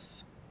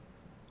business.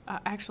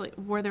 Actually,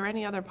 were there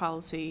any other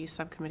policy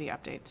subcommittee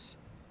updates?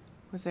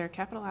 Was there a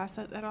capital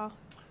asset at all?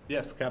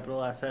 Yes,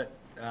 capital asset.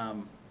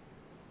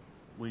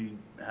 We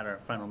had our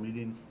final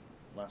meeting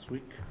last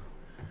week.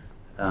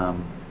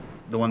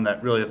 The one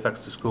that really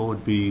affects the school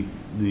would be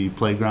the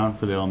playground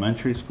for the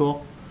elementary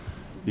school.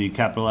 The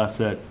capital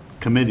asset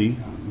committee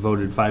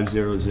voted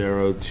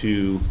 5-0-0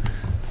 to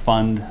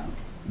fund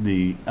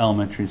the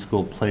elementary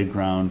school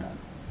playground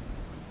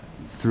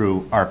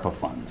through ARPA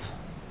funds.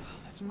 Oh,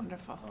 that's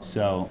wonderful.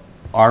 So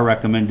our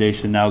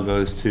recommendation now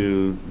goes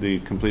to the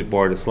complete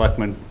Board of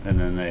Selectmen, and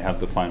then they have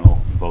the final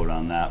vote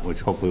on that,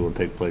 which hopefully will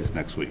take place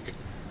next week.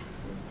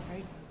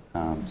 Right.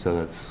 So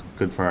that's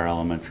good for our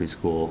elementary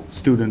school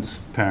students,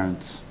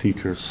 parents,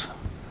 teachers.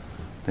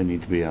 They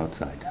need to be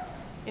outside.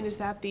 And is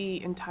that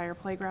the entire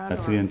playground?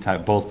 That's or- the entire,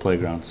 both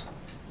playgrounds,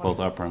 both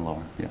upper and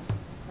lower, yes.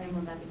 When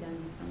will that be done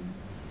this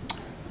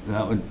summer?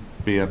 That would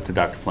be up to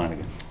Dr.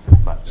 Flanagan.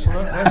 But So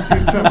that's the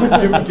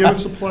intent. Given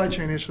supply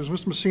chain issues,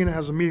 Mr. Messina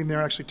has a meeting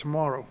there actually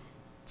tomorrow.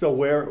 So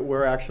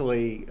we're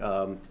actually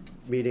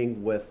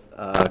meeting with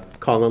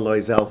Colin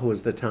Loisel, who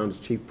is the town's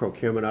chief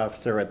procurement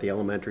officer at the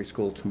elementary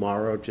school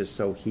tomorrow, just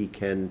so he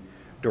can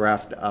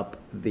draft up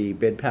the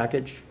bid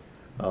package.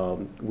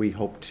 We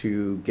hope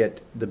to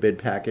get the bid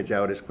package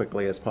out as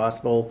quickly as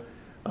possible.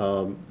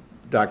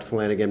 Dr.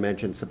 Flanagan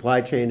mentioned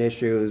supply chain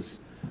issues.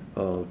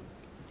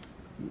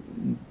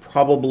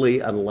 Probably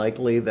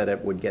unlikely that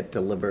it would get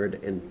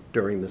delivered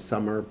during the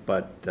summer,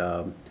 but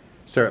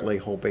certainly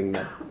hoping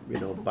that, you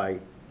know, by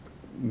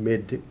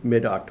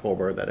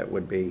mid-October that it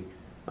would be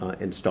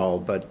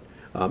installed. But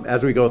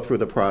as we go through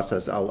the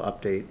process, I'll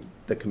update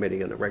the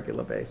committee on a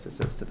regular basis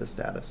as to the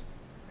status.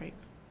 Great.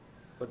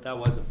 But that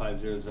was a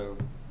 5-0-0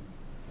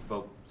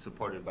 vote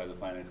supported by the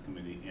Finance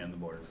Committee and the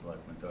Board of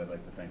Selectmen, so I'd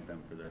like to thank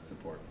them for their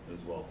support as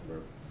well,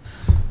 for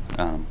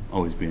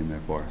always being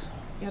there for us.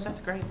 Yeah, that's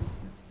great.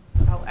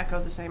 I'll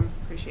echo the same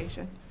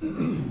appreciation.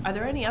 Are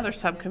there any other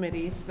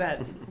subcommittees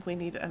that we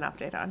need an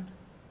update on?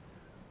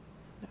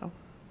 No?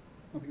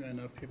 I don't think I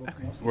know if people.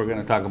 Okay. We're going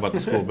to talk about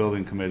the school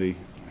building committee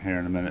here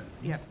in a minute.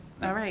 Yep.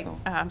 All right,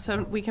 So-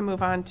 so we can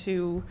move on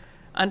to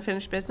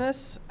unfinished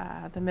business,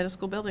 the middle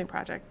school building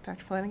project.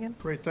 Dr. Flanagan?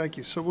 Great, thank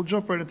you. So we'll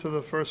jump right into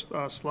the first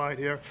slide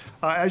here.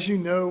 As you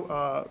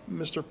know,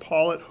 Mr.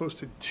 Pollitt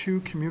hosted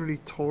 2 community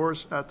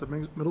tours at the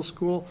middle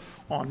school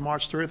on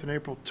March 30th and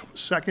April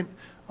 2nd.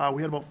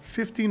 We had about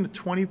 15 to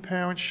 20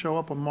 parents show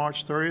up on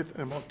March 30th,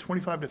 and about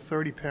 25 to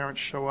 30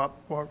 parents show up,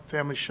 or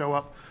families show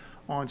up,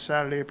 on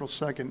Saturday, April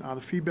 2nd.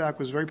 The feedback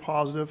was very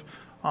positive.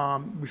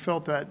 We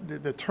felt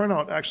that the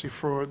turnout actually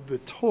for the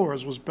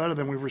tours was better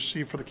than we've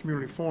received for the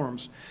community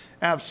forums.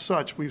 As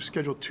such, we've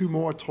scheduled 2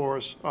 more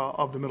tours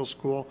of the middle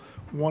school,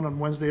 one on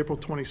Wednesday, April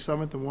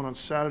 27th, and one on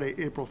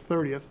Saturday, April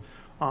 30th.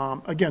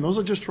 Again, those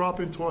are just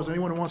drop-in tours.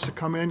 Anyone who wants to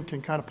come in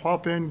can kind of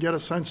pop in, get a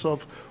sense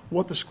of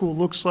what the school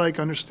looks like,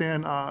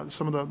 understand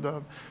some of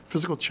the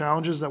physical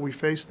challenges that we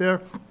face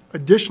there.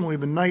 Additionally,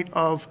 the night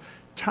of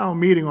town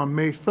meeting on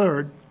May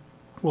 3rd,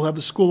 we'll have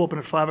the school open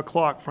at 5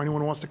 o'clock for anyone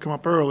who wants to come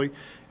up early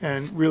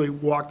and really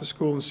walk the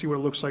school and see what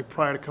it looks like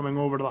prior to coming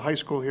over to the high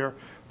school here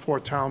for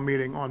a town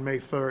meeting on May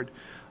 3rd.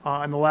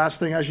 And the last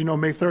thing, as you know,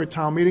 May 3rd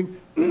town meeting,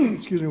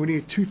 excuse me, we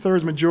need a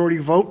 2/3 majority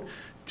vote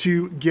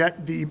to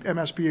get the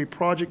MSBA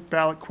project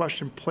ballot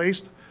question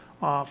placed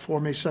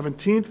for May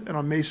 17th. And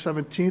on May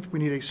 17th, we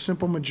need a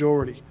simple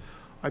majority.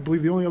 I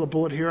believe the only other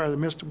bullet here I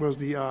missed was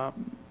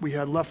we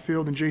had left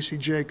field and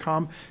JCJ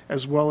come,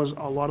 as well as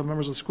a lot of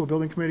members of the school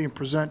building committee, and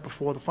present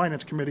before the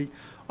finance committee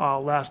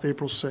last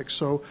April 6th.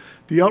 So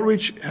the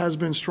outreach has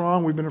been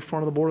strong. We've been in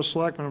front of the Board of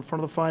Selectmen, in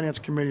front of the finance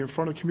committee, in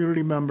front of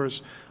community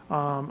members.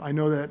 I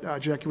know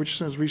that Jackie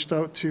Richardson has reached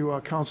out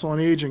to Council on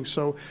Aging.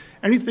 So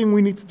anything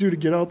we need to do to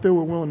get out there,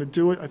 we're willing to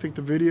do it. I think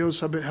the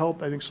videos have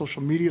helped. I think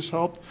social media's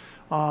helped.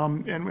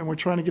 And we're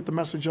trying to get the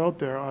message out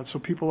there so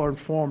people are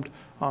informed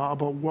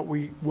about what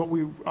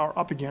we are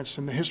up against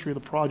in the history of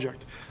the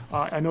project.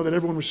 I know that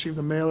everyone received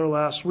a mailer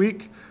last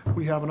week.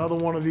 We have another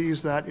one of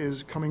these that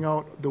is coming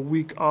out the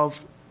week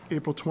of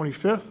April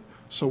 25th,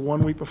 so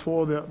 1 week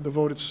before the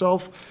vote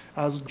itself,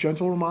 as a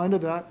gentle reminder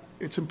that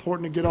it's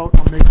important to get out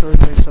on May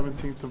 3rd, May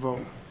 17th to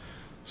vote.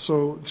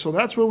 So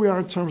that's where we are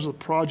in terms of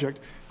the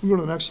project. We can go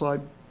to the next slide.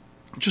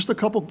 Just a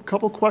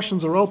couple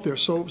questions are out there.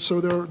 So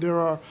there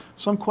are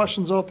some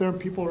questions out there, and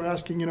people are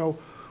asking,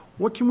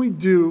 what can we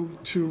do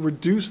to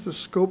reduce the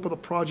scope of the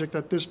project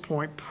at this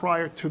point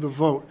prior to the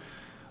vote?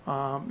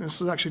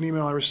 This is actually an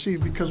email I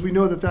received because we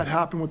know that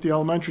happened with the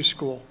elementary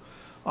school.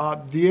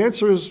 The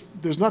answer is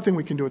there's nothing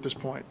we can do at this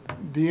point.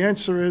 The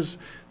answer is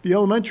the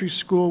elementary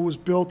school was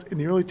built in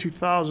the early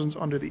 2000s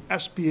under the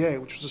SBA,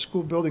 which was the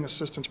School Building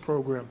Assistance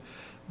Program.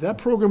 That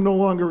program no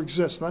longer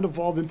exists. That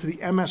evolved into the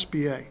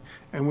MSBA.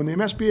 And when the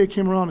MSBA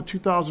came around in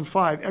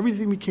 2005,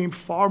 everything became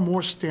far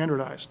more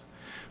standardized.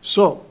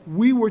 So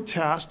we were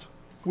tasked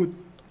with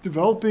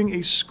developing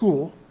a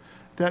school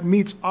that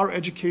meets our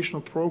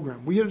educational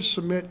program. We had to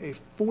submit a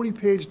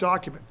 40-page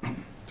document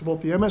to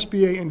both the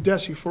MSBA and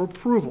DESE for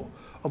approval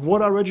of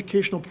what our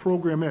educational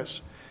program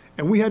is.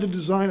 And we had to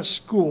design a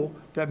school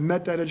that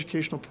met that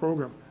educational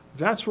program.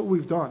 That's what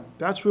we've done.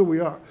 That's where we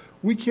are.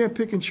 We can't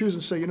pick and choose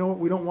and say, you know what,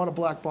 we don't want a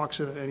black box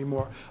in it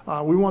anymore.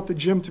 We want the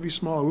gym to be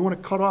smaller. We want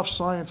to cut off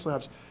science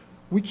labs.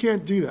 We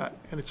can't do that.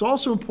 And it's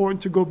also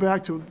important to go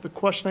back to the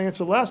question I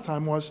answered last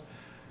time was,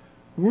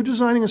 we're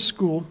designing a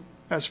school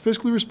as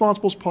fiscally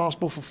responsible as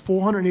possible for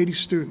 480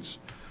 students.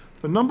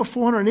 The number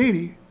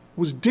 480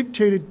 was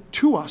dictated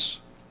to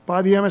us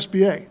by the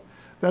MSBA.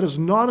 That is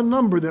not a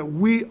number that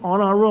we, on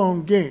our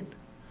own, gained.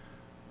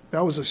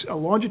 That was a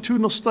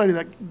longitudinal study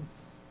that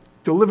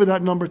delivered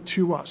that number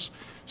to us.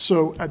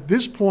 So at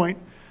this point,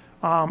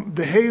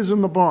 the hay is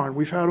in the barn.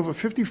 We've had over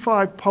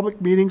 55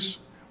 public meetings.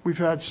 We've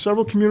had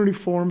several community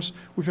forums.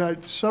 We've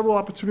had several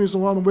opportunities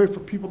along the way for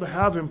people to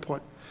have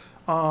input.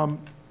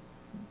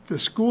 The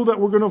school that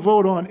we're going to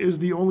vote on is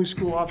the only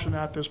school option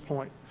at this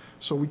point.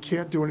 So we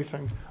can't do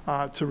anything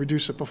to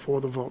reduce it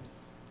before the vote.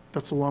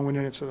 That's a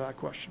long-winded answer to that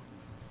question.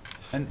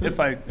 And if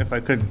I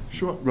could,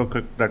 Sure. real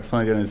quick, Dr.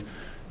 Flanagan, is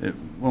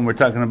when we're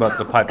talking about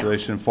the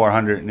population,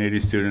 480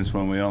 students,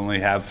 when we only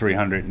have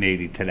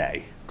 380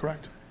 today,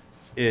 Correct.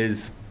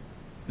 this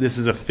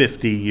is a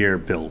 50-year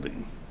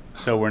building.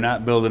 So we're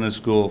not building a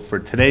school for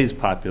today's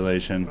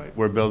population. Right.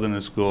 We're building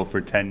a school for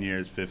 10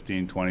 years,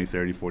 15, 20,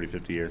 30, 40,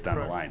 50 years down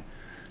Correct. the line.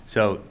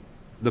 So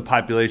the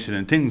population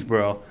in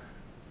Tyngsborough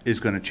is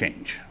going to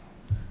change.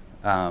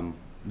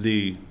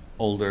 The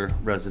older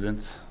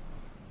residents,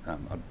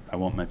 I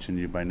won't mention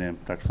you by name,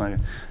 Dr.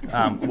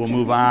 Flanagan, will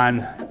move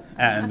on,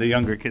 and the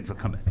younger kids will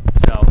come in.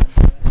 So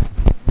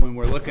when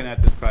we're looking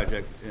at this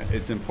project,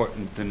 it's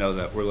important to know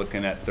that we're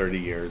looking at 30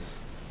 years,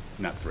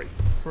 not 3.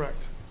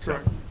 Correct. So-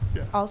 Correct.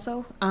 Yeah.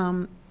 Also,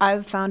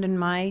 I've found in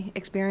my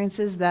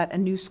experiences that a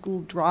new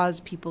school draws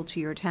people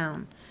to your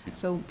town.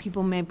 So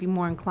people may be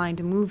more inclined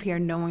to move here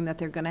knowing that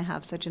they're going to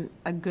have such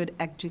a good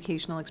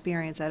educational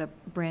experience at a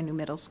brand-new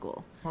middle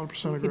school.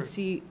 100% You agree. could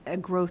see a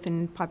growth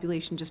in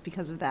population just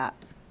because of that.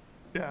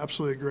 Yeah,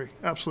 absolutely agree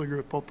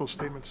with both those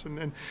statements.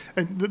 And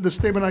the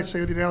statement I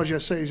say, the analogy I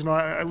say is, you know,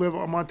 I live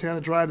on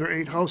Montana Drive, there are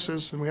 8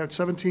 houses, and we had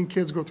 17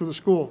 kids go through the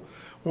school.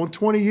 Well, in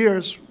 20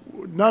 years,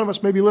 none of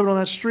us may be living on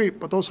that street,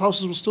 but those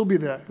houses will still be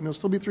there, and they'll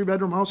still be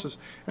 3-bedroom houses,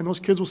 and those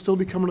kids will still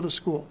be coming to the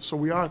school. So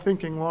we are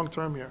thinking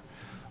long-term here.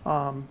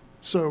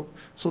 So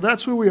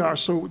that's where we are.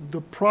 So the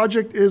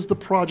project is the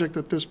project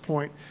at this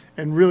point,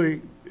 and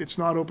really, it's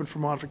not open for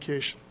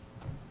modification.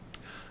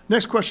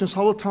 Next question is,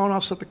 how will the town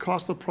offset the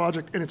cost of the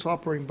project in its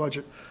operating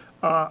budget?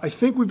 I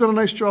think we've done a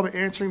nice job of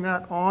answering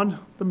that on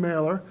the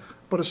mailer,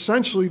 but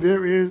essentially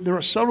there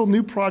are several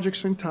new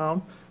projects in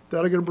town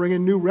that are going to bring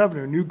in new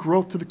revenue, new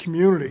growth to the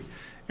community.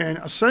 And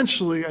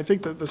essentially, I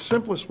think that the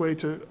simplest way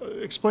to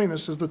explain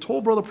this is the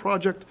Toll Brother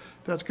project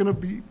that's going to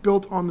be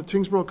built on the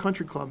Tyngsborough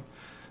Country Club.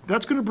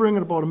 That's going to bring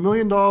in about $1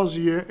 million a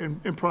year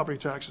in property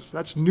taxes.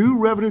 That's new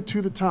revenue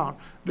to the town.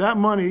 That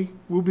money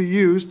will be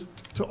used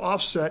to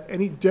offset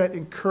any debt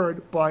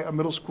incurred by a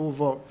middle school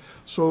vote.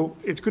 So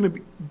it's going to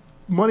be,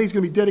 money's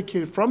going to be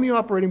dedicated from the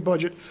operating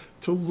budget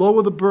to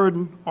lower the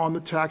burden on the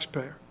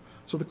taxpayer.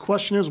 So the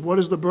question is, what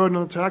is the burden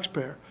on the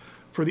taxpayer?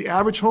 For the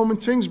average home in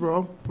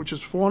Tyngsborough, which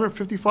is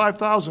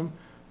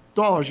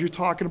 $455,000, you're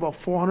talking about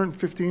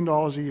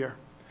 $415 a year.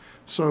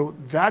 So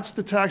that's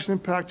the tax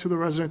impact to the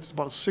residents. It's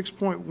about a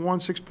 6.1,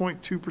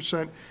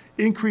 6.2%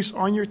 increase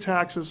on your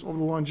taxes over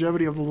the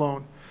longevity of the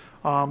loan.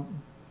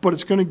 But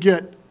it's going to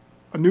get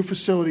a new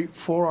facility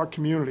for our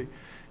community.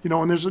 You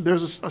know, and there's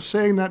a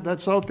saying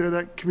that's out there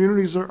that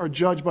communities are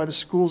judged by the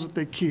schools that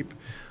they keep.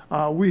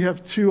 We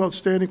have 2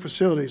 outstanding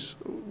facilities.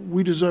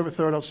 We deserve a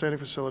 3rd outstanding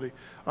facility.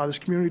 This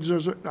community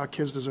deserves it. Our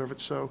kids deserve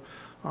it. So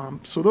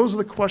those are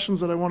the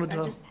questions that I wanted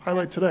to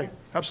highlight today.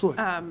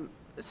 Absolutely.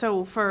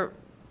 So for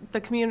the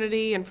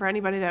community and for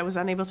anybody that was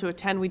unable to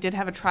attend, we did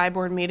have a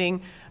tri-board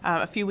meeting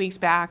a few weeks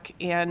back,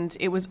 and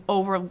it was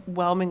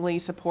overwhelmingly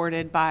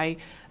supported by,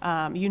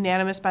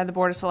 unanimous by the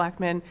Board of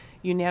Selectmen,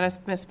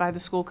 unanimous by the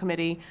school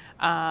committee,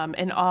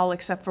 and all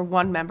except for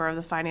one member of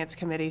the Finance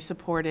Committee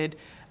supported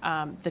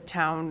the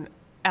town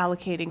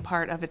allocating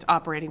part of its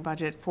operating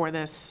budget for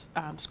this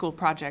school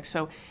project.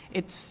 So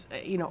it's,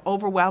 you know,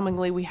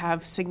 overwhelmingly we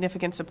have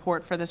significant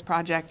support for this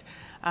project.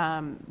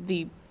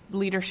 The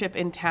leadership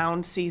in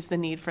town sees the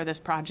need for this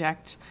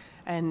project,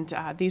 and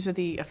these are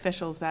the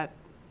officials that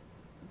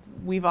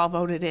we've all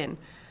voted in.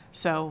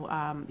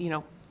 So, you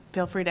know,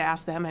 feel free to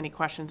ask them any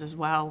questions as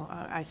well.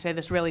 I say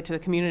this really to the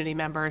community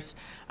members.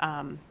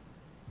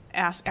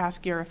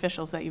 Ask your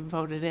officials that you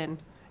voted in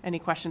any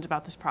questions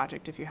about this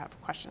project if you have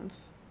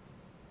questions.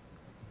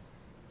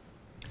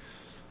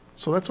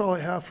 So that's all I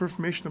have for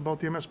information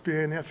about the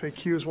MSBA and the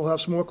FAQs. We'll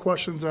have some more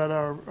questions that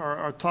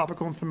are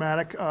topical and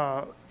thematic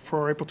for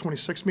our April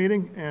 26th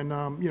meeting. And,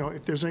 you know,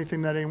 if there's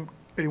anything that anyone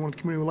in the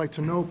community would like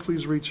to know,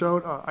 please reach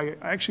out. I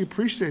actually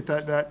appreciate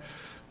that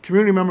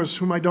community members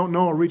whom I don't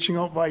know are reaching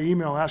out via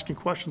email, asking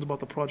questions about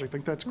the project. I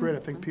think that's great. I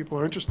think people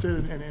are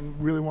interested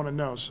and really want to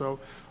know. So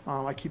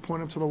I keep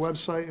pointing them to the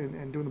website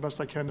and doing the best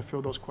I can to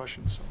fill those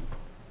questions.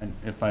 And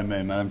if I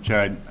may, Madam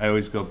Chair, I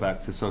always go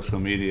back to social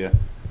media.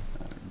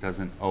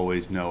 Doesn't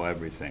always know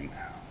everything.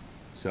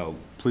 So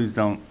please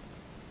don't,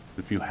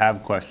 if you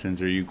have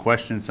questions or you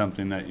question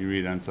something that you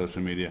read on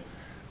social media,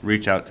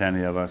 reach out to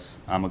any of us.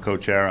 I'm a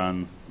co-chair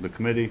on the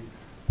committee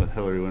with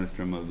Hillary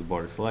Winstrom of the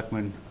Board of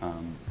Selectmen.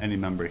 Any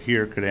member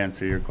here could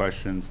answer your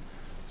questions.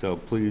 So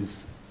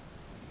please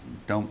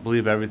don't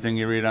believe everything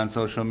you read on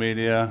social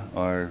media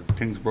or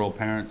Tyngsborough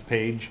Parents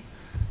page.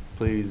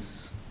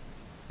 Please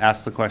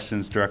ask the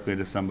questions directly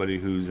to somebody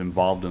who's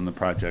involved in the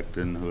project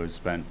and who has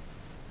spent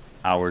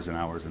hours and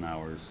hours and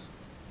hours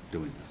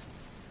doing this.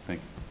 Thank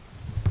you.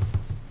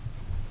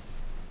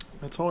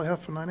 That's all I have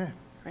for 9A.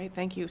 Great,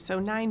 thank you.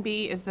 So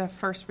 9B is the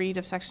first read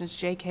of sections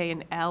J, K,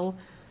 and L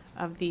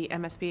of the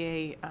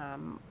MSBA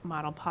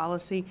model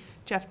policy.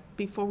 Jeff,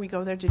 before we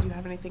go there, did you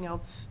have anything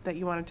else that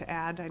you wanted to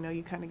add? I know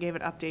you kind of gave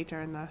an update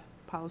during the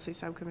policy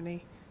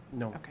subcommittee.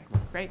 No. Okay,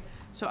 great.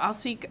 So I'll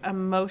seek a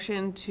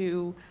motion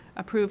to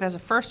approve as a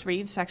first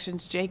read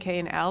sections J, K,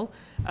 and L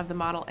of the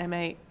model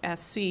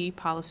MASC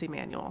policy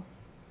manual.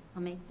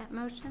 I'll make that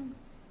motion.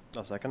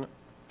 I'll second it.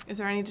 Is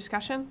there any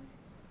discussion?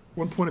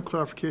 One point of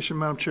clarification,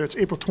 Madam Chair, it's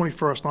April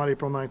 21st, not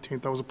April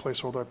 19th. That was a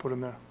placeholder I put in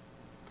there.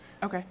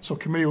 Okay. So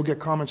committee will get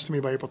comments to me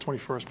by April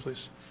 21st,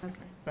 please. Okay.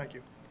 Thank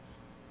you.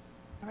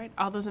 All right,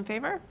 all those in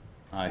favor?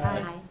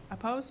 Aye.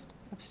 Opposed?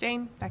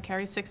 Abstain? That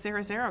carries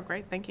 6-0-0.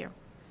 Great, thank you.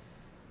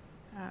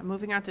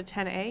 Moving on to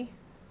 10A,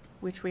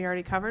 which we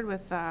already covered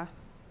with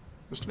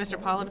Mr.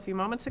 Pollard a few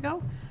moments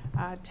ago.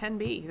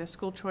 10B, the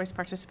school choice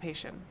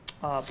participation.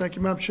 Thank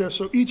you, Madam Chair.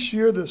 So each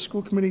year, the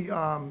school committee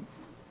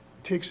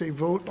takes a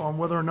vote on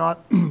whether or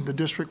not the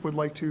district would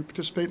like to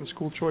participate in the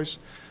school choice,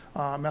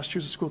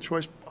 Massachusetts school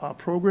choice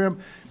program.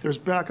 There's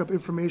backup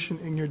information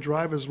in your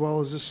drive as well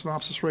as this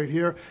synopsis right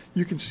here.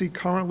 You can see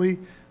currently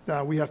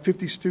that we have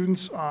 50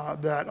 students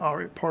that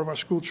are part of our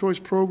school choice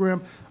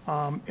program.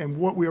 And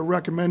what we are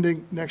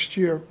recommending next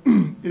year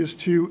is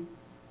to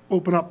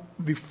open up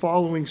the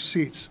following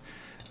seats.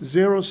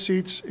 0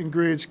 seats in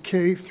grades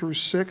K through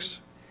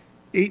 6,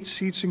 8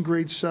 seats in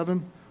grade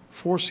 7,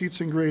 4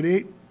 seats in grade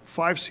 8,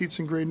 5 seats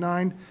in grade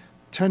 9,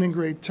 10 in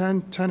grade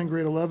 10, 10 in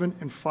grade 11,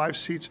 and 5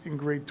 seats in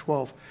grade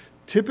 12.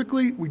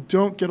 Typically, we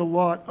don't get a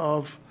lot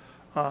of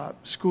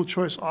school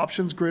choice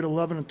options, grade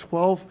 11 and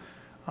 12.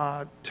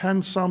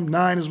 10 some,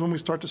 9 is when we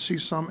start to see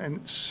some,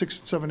 and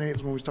 6, 7, 8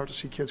 is when we start to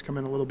see kids come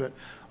in a little bit.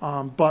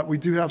 But we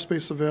do have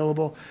space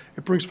available.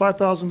 It brings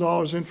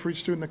 $5,000 in for each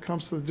student that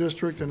comes to the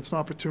district, and it's an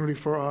opportunity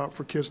for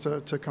kids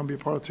to come be a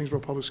part of Tyngsborough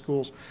Public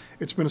Schools.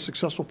 It's been a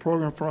successful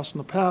program for us in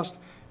the past,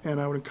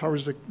 and I would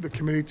encourage the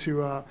committee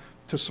to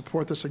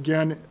support this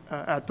again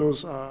at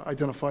those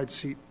identified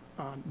seat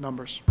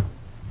numbers.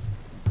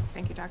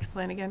 Thank you, Dr.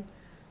 Flanagan.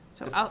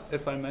 So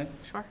If I may,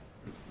 sure.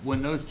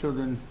 when those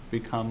children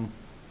become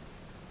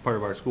part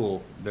of our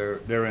school,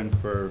 they're in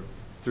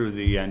through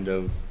the end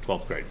of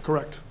 12th grade,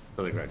 Correct,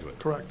 so they graduate.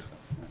 correct.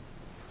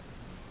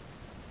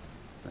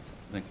 That's it.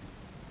 Thank you.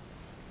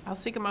 I'll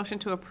seek a motion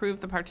to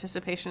approve the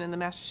participation in the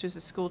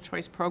Massachusetts School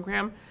Choice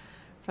Program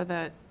for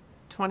the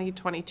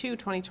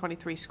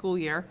 2022-2023 school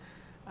year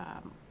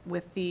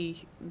with the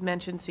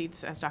mentioned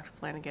seats as Dr.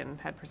 Flanagan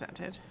had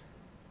presented.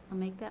 I'll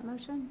make that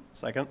motion.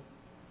 Second?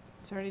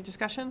 Is there any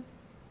discussion?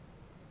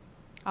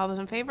 All those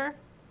in favor?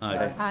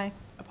 Aye. Aye.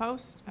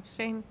 Opposed?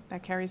 Abstained?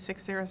 That carries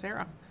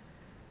 600.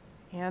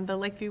 And the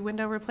Lakeview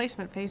window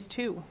replacement, Phase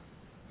 2.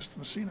 Mr.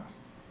 Messina.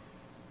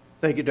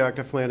 Thank you,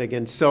 Dr.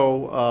 Flanagan.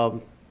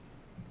 So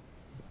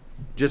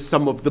just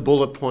some of the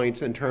bullet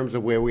points in terms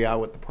of where we are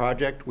with the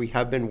project. We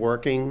have been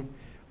working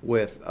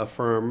with a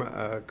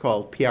firm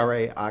called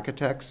PRA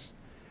Architects,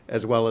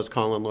 as well as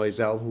Colin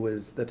Loisel, who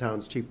is the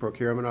town's chief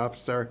procurement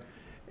officer.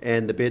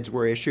 And the bids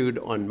were issued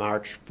on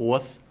March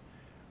 4th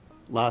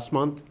last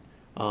month.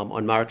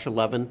 On March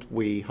 11th,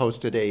 we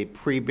hosted a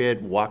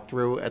pre-bid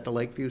walkthrough at the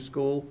Lakeview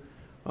School.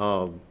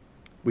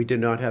 We did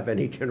not have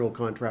any general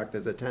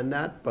contractors attend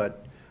that,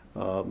 but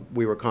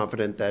we were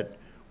confident that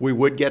we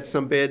would get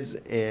some bids.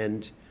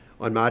 And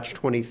on March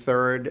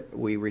 23rd,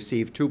 we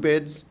received 2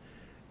 bids.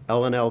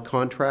 L&L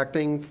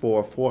Contracting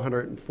for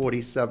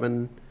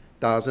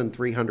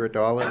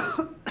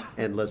 $447,300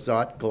 and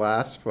Lazat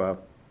Glass for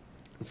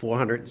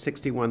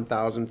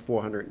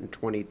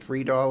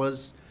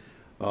 $461,423.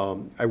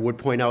 I would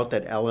point out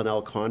that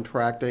L&L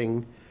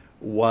Contracting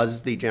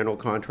was the general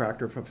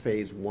contractor for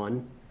Phase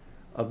 1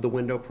 of the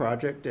window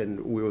project, and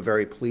we were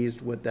very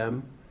pleased with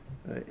them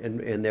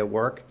in their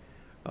work.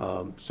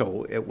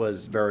 So it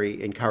was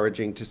very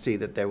encouraging to see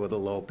that they were the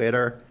low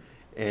bidder.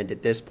 And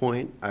at this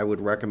point, I would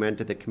recommend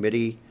to the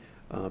committee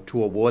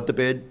to award the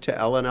bid to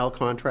L&L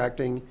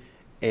Contracting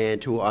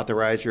and to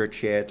authorize your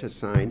chair to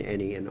sign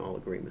any and all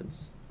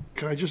agreements.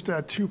 Can I just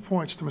add 2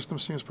 points to Mr.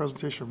 Messina's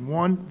presentation?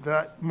 1,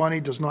 that money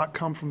does not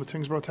come from the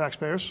Tyngsborough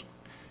taxpayers.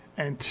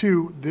 And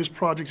 2, this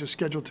project is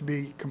scheduled to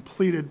be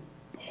completed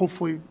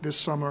hopefully this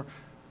summer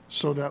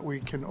so that we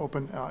can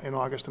open in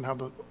August and have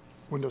the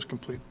windows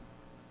complete.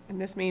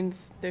 And this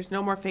means there's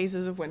no more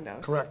phases of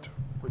windows. Correct.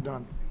 We're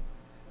done.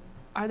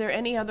 Are there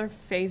any other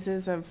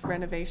phases of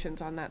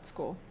renovations on that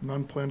school?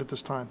 None planned at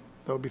this time.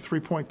 That would be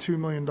 $3.2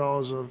 million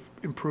of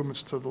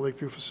improvements to the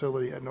Lakeview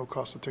facility at no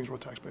cost to Tyngsborough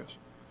taxpayers.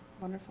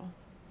 Wonderful.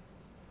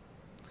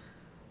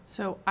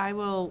 So I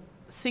will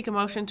seek a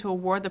motion to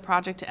award the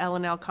project to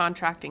L&L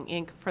Contracting,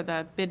 Inc. for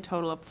the bid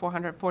total of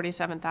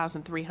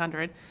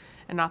 $447,300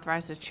 and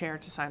authorize the chair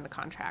to sign the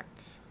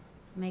contract.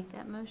 Make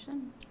that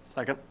motion.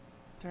 Second?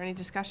 Is there any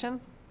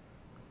discussion?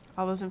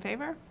 All those in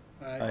favor?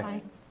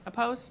 Aye.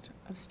 Opposed?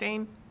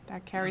 Abstained?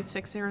 That carries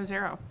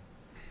 600.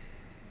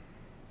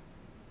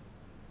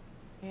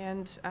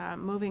 And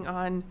moving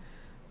on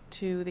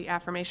to the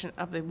affirmation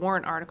of the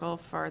warrant article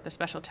for the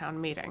special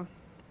town meeting.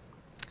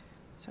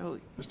 So,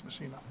 Mr.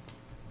 Messina.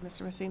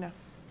 Mr. Messina.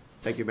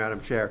 Thank you, Madam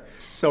Chair.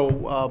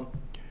 So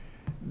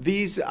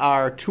these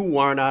are 2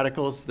 warrant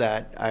articles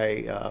that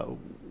I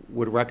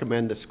would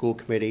recommend the school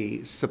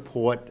committee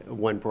support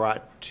when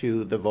brought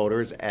to the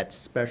voters at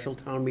special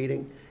town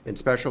meeting. And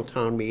special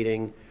town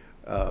meeting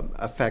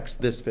affects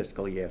this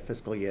fiscal year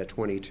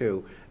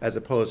 22, as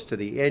opposed to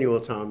the annual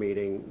town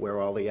meeting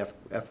where all the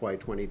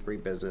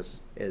FY23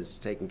 business is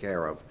taken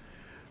care of.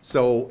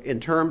 So in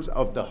terms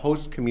of the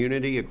host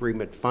community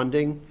agreement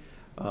funding,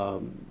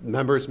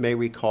 members may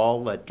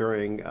recall that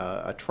during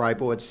a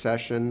tri-board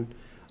session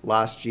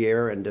last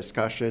year and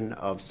discussion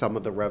of some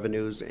of the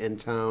revenues in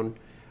town,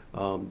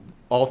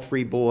 all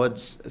 3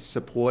 boards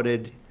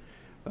supported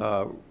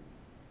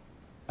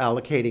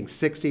allocating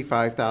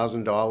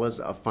 $65,000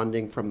 of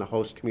funding from the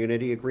host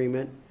community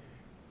agreement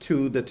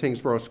to the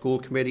Tyngsborough School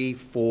Committee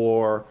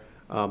for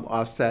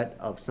offset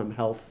of some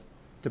health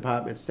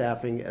department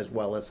staffing as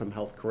well as some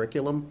health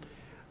curriculum.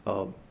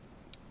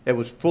 It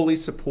was fully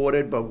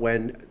supported, but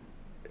when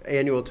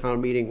annual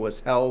town meeting was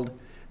held,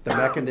 the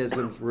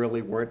mechanisms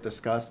really weren't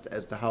discussed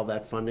as to how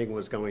that funding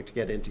was going to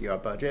get into your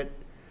budget.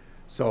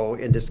 So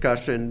in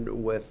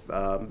discussion with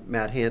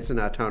Matt Hanson,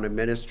 our town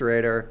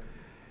administrator,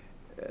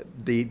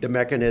 the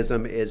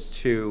mechanism is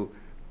to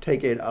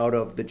take it out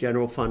of the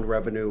general fund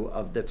revenue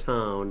of the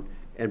town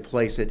and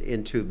place it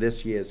into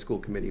this year's school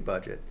committee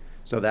budget.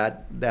 So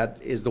that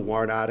is the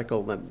warrant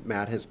article that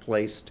Matt has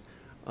placed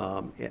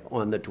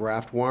on the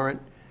draft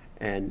warrant,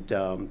 and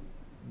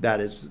that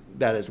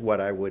is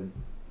what I would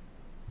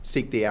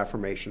seek the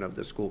affirmation of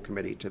the school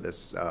committee to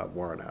this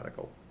warrant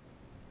article.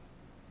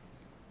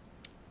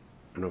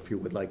 I don't know if you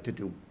would like to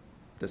do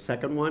the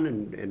second one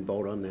and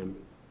vote on them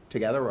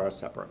together or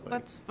separately.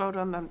 Let's vote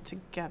on them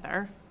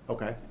together,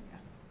 Okay.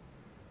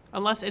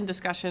 unless in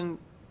discussion,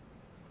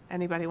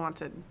 anybody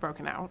wants it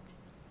broken out.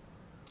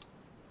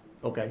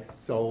 Okay,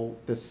 so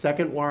the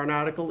second warrant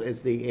article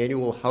is the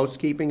annual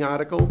housekeeping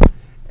article,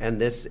 and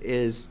this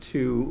is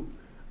to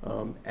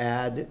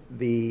add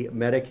the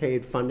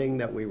Medicaid funding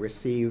that we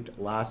received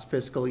last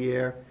fiscal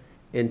year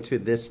into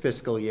this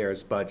fiscal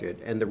year's budget.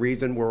 And the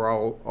reason we're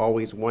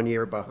always 1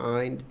 year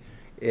behind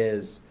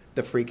is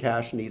the free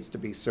cash needs to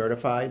be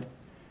certified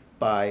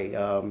by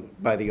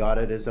the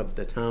auditors of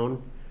the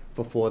town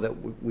before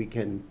that we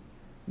can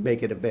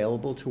make it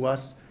available to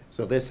us.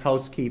 So this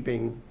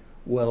housekeeping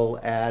will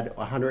add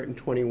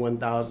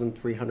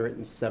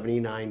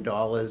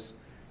 $121,379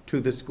 to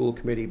the school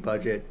committee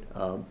budget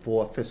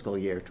for fiscal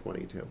year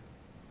 '22.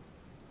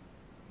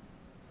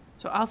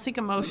 So I'll seek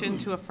a motion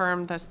to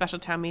affirm the special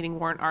town meeting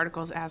warrant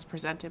articles as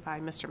presented by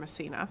Mr.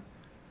 Messina.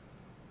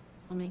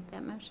 I'll make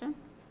that motion.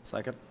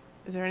 Second?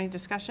 Is there any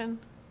discussion?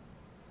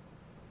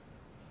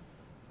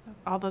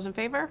 All those in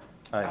favor?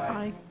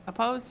 Aye.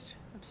 Opposed?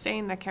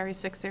 Abstained? That carries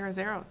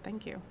 600.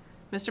 Thank you.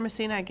 Mr.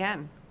 Messina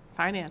again,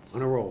 Finance.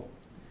 On a roll.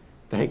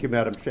 Thank you,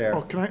 Madam Chair.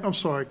 Oh, I'm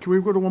sorry, can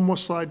we go to one more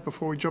slide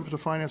before we jump into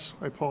finance?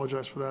 I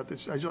apologize for that.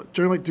 I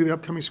generally like to do the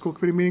upcoming school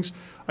committee meetings.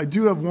 I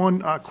do have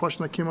one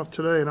question that came up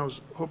today, and I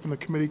was hoping the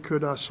committee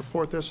could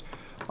support this.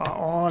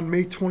 On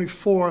May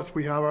 24th,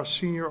 we have our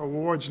senior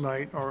awards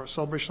night, or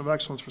celebration of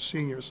excellence for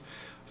seniors.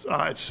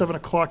 It's 7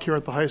 o'clock here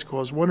at the high school.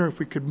 I was wondering if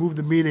we could move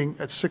the meeting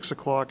at 6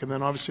 o'clock, and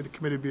then obviously the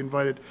committee would be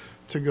invited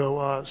to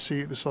go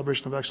see the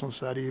celebration of excellence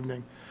that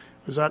evening.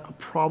 Is that a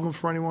problem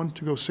for anyone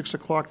to go 6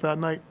 o'clock that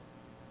night?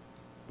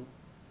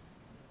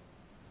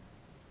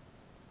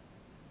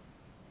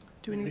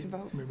 Do we need to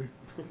vote? Maybe.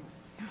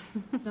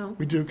 No.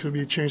 We do, because it'll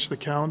be a change to the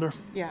calendar.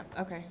 Yeah,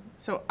 okay.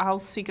 So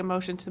I'll seek a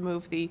motion to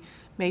move the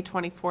May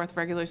 24th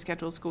regular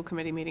scheduled school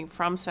committee meeting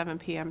from 7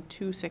 PM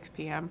to 6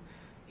 PM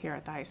here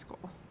at the high school.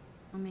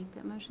 I'll make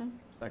that motion.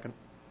 Second?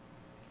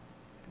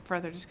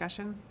 Further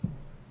discussion?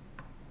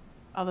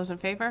 All those in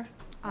favor?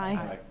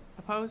 Aye.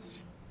 Opposed?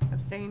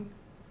 Abstained?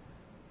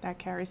 That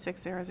carries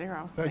 600.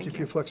 Thank you for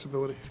your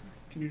flexibility.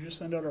 Can you just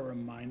send out a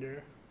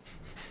reminder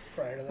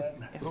prior to that?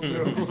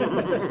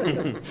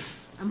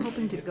 I'm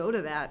hoping to go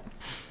to that.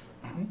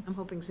 I'm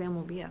hoping Sam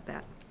will be at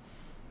that.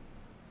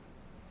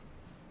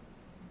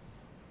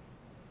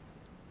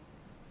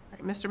 All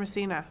right, Mr.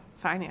 Messina,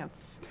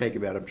 Finance. Thank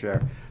you, Madam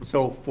Chair.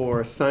 So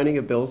for signing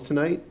of bills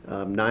tonight,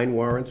 9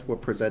 warrants were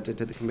presented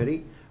to the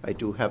committee. I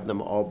do have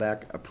them all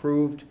back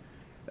approved.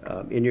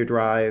 In your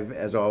drive,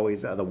 as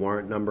always, are the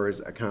warrant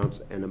numbers,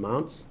 accounts, and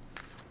amounts.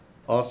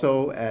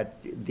 Also, at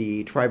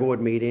the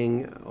tri-board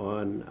meeting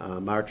on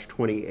March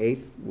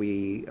 28th,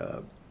 we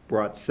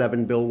brought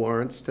 7 bill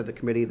warrants to the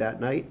committee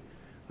that night.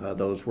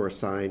 Those were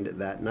signed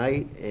that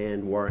night,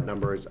 and warrant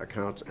numbers,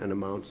 accounts, and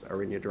amounts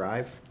are in your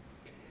drive.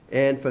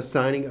 And for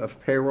signing of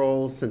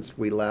payroll, since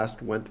we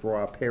last went through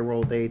our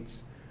payroll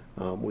dates,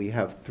 we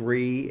have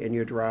 3 in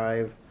your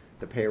drive.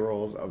 The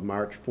payrolls of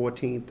March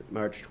 14th,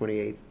 March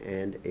 28th,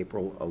 and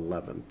April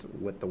 11th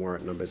with the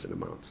warrant numbers and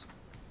amounts.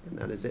 And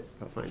that is it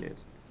for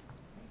finance.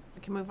 We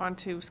can move on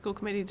to school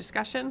committee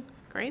discussion.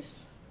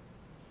 Grace?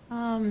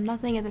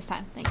 Nothing at this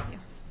time, thank you.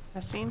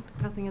 Justine?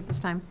 Nothing at this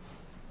time.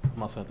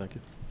 I'm all set, thank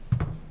you.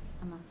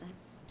 I'm all set.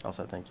 All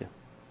set, thank you.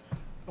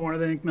 I want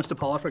to thank Mr.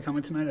 Paula for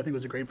coming tonight. I think it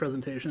was a great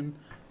presentation.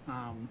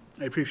 I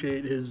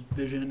appreciate his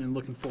vision and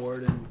looking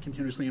forward and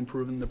continuously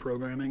improving the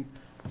programming.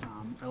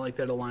 I like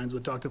that aligns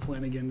with Dr.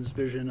 Flanagan's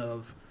vision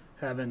of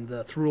having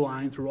the through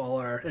line through all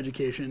our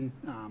education,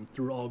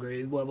 through all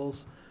grade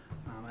levels.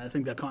 I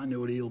think that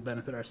continuity will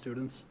benefit our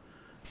students.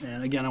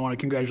 And again, I want to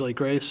congratulate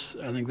Grace.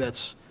 I think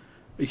that's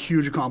a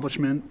huge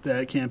accomplishment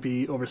that can't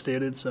be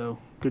overstated, so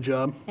good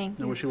job. Thank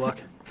I you. wish you luck.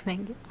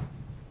 Thank you.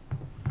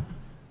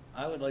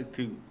 I would like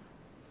to,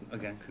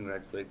 again,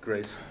 congratulate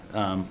Grace.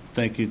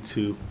 Thank you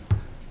to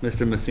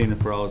Mr. Messina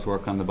for all his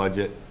work on the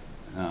budget.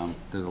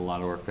 There's a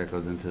lot of work that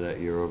goes into that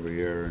year over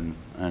year,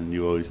 and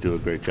you always do a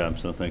great job,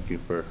 so thank you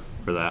for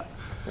that.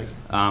 Thank you.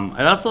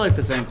 I'd also like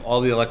to thank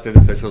all the elected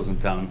officials in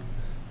town.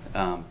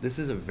 This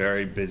is a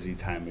very busy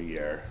time of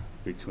year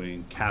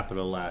between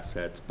capital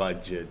assets,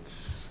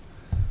 budgets,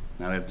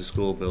 now we have the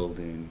school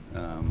building,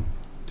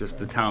 just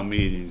the town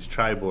meetings,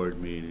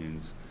 tri-board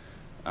meetings.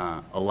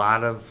 A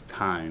lot of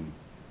time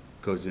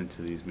goes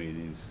into these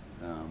meetings,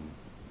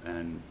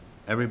 and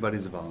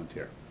everybody's a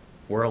volunteer.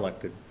 We're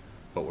elected,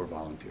 but we're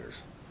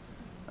volunteers.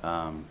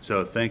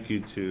 So thank you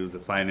to the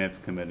Finance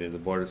Committee, the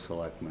Board of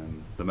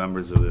Selectmen, the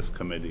members of this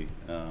committee,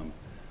 and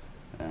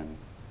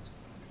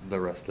the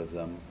rest of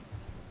them,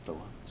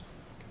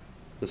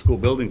 the School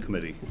Building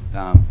Committee.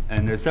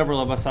 And there's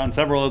several of us on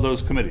several of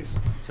those committees,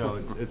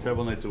 so it's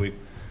several nights a week.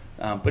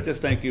 But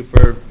just thank you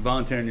for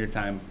volunteering your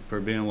time, for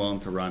being willing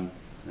to run,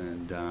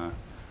 and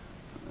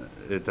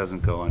it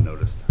doesn't go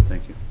unnoticed.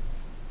 Thank you.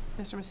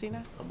 Mr.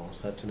 Messina? I'm all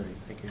set tonight,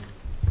 thank you.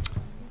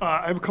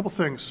 I have a couple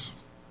things.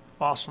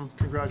 Awesome,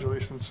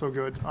 congratulations, so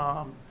good.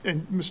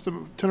 And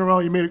Mr.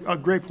 Tenorelli, you made a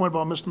great point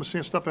about Mr.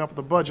 Messina stepping up with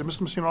the budget.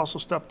 Mr. Messina also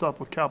stepped up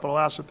with capital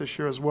asset this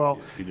year as well,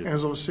 he did. and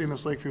is overseeing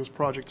this Lakeview's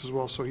project as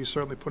well, so he's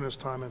certainly putting his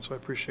time in, so I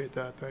appreciate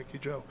that. Thank you,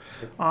 Joe.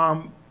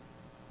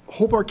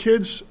 Hope our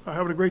kids are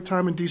having a great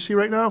time in DC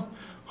right now.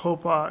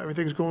 Hope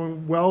everything's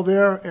going well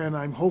there, and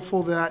I'm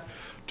hopeful that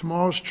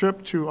tomorrow's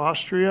trip to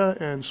Austria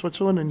and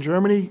Switzerland and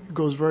Germany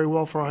goes very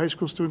well for our high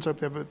school students. I hope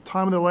they have a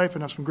time of their life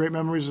and have some great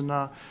memories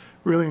and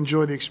really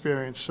enjoy the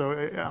experience. So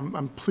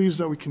I'm pleased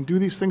that we can do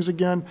these things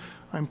again.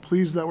 I'm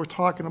pleased that we're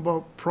talking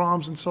about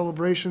proms and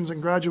celebrations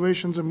and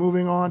graduations and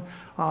moving on.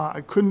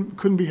 I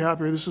couldn't be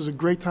happier. This is a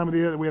great time of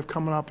the year that we have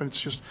coming up, and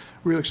it's just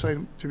really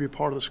exciting to be a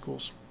part of the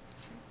schools.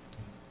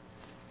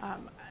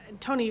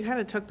 Tony, you kind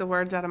of took the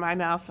words out of my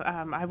mouth.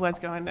 I was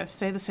going to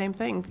say the same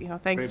thing.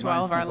 Thanks Great to all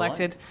minds of our think alike.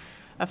 elected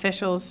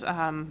officials.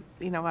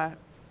 A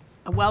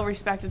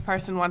well-respected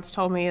person once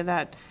told me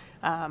that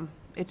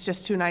it's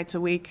just 2 nights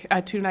a week,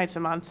 2 nights a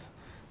month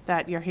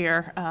that you're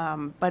here,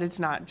 but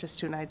it's not just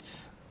 2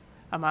 nights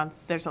a month.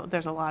 There's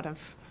a lot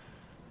of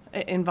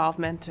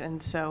involvement,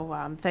 and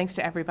so thanks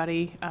to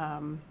everybody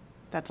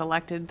that's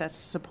elected, that's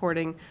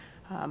supporting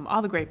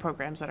all the great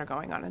programs that are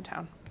going on in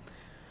town.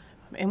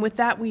 And with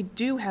that, we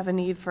do have a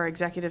need for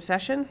executive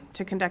session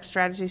to conduct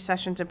strategy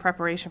sessions in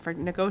preparation for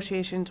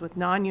negotiations with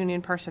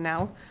non-union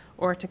personnel,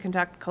 or to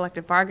conduct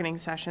collective bargaining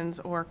sessions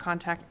or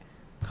contract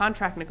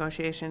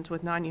negotiations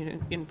with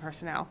non-union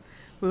personnel.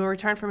 We will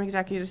return from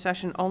executive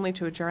session only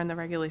to adjourn the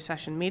regularly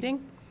session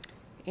meeting,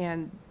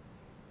 and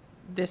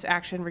this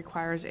action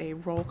requires a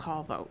roll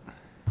call vote.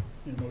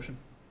 Need a motion?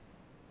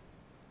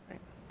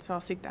 Right. So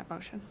I'll seek that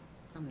motion.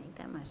 I'll make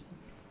that motion.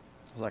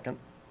 Second.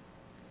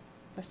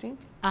 Justine?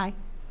 Aye.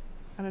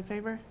 I'm in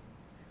favor.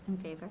 In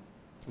favor?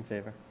 In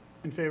favor.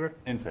 In favor?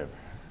 In favor.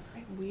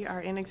 Right. We are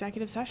in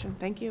executive session.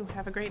 Thank you.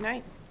 Have a great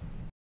night.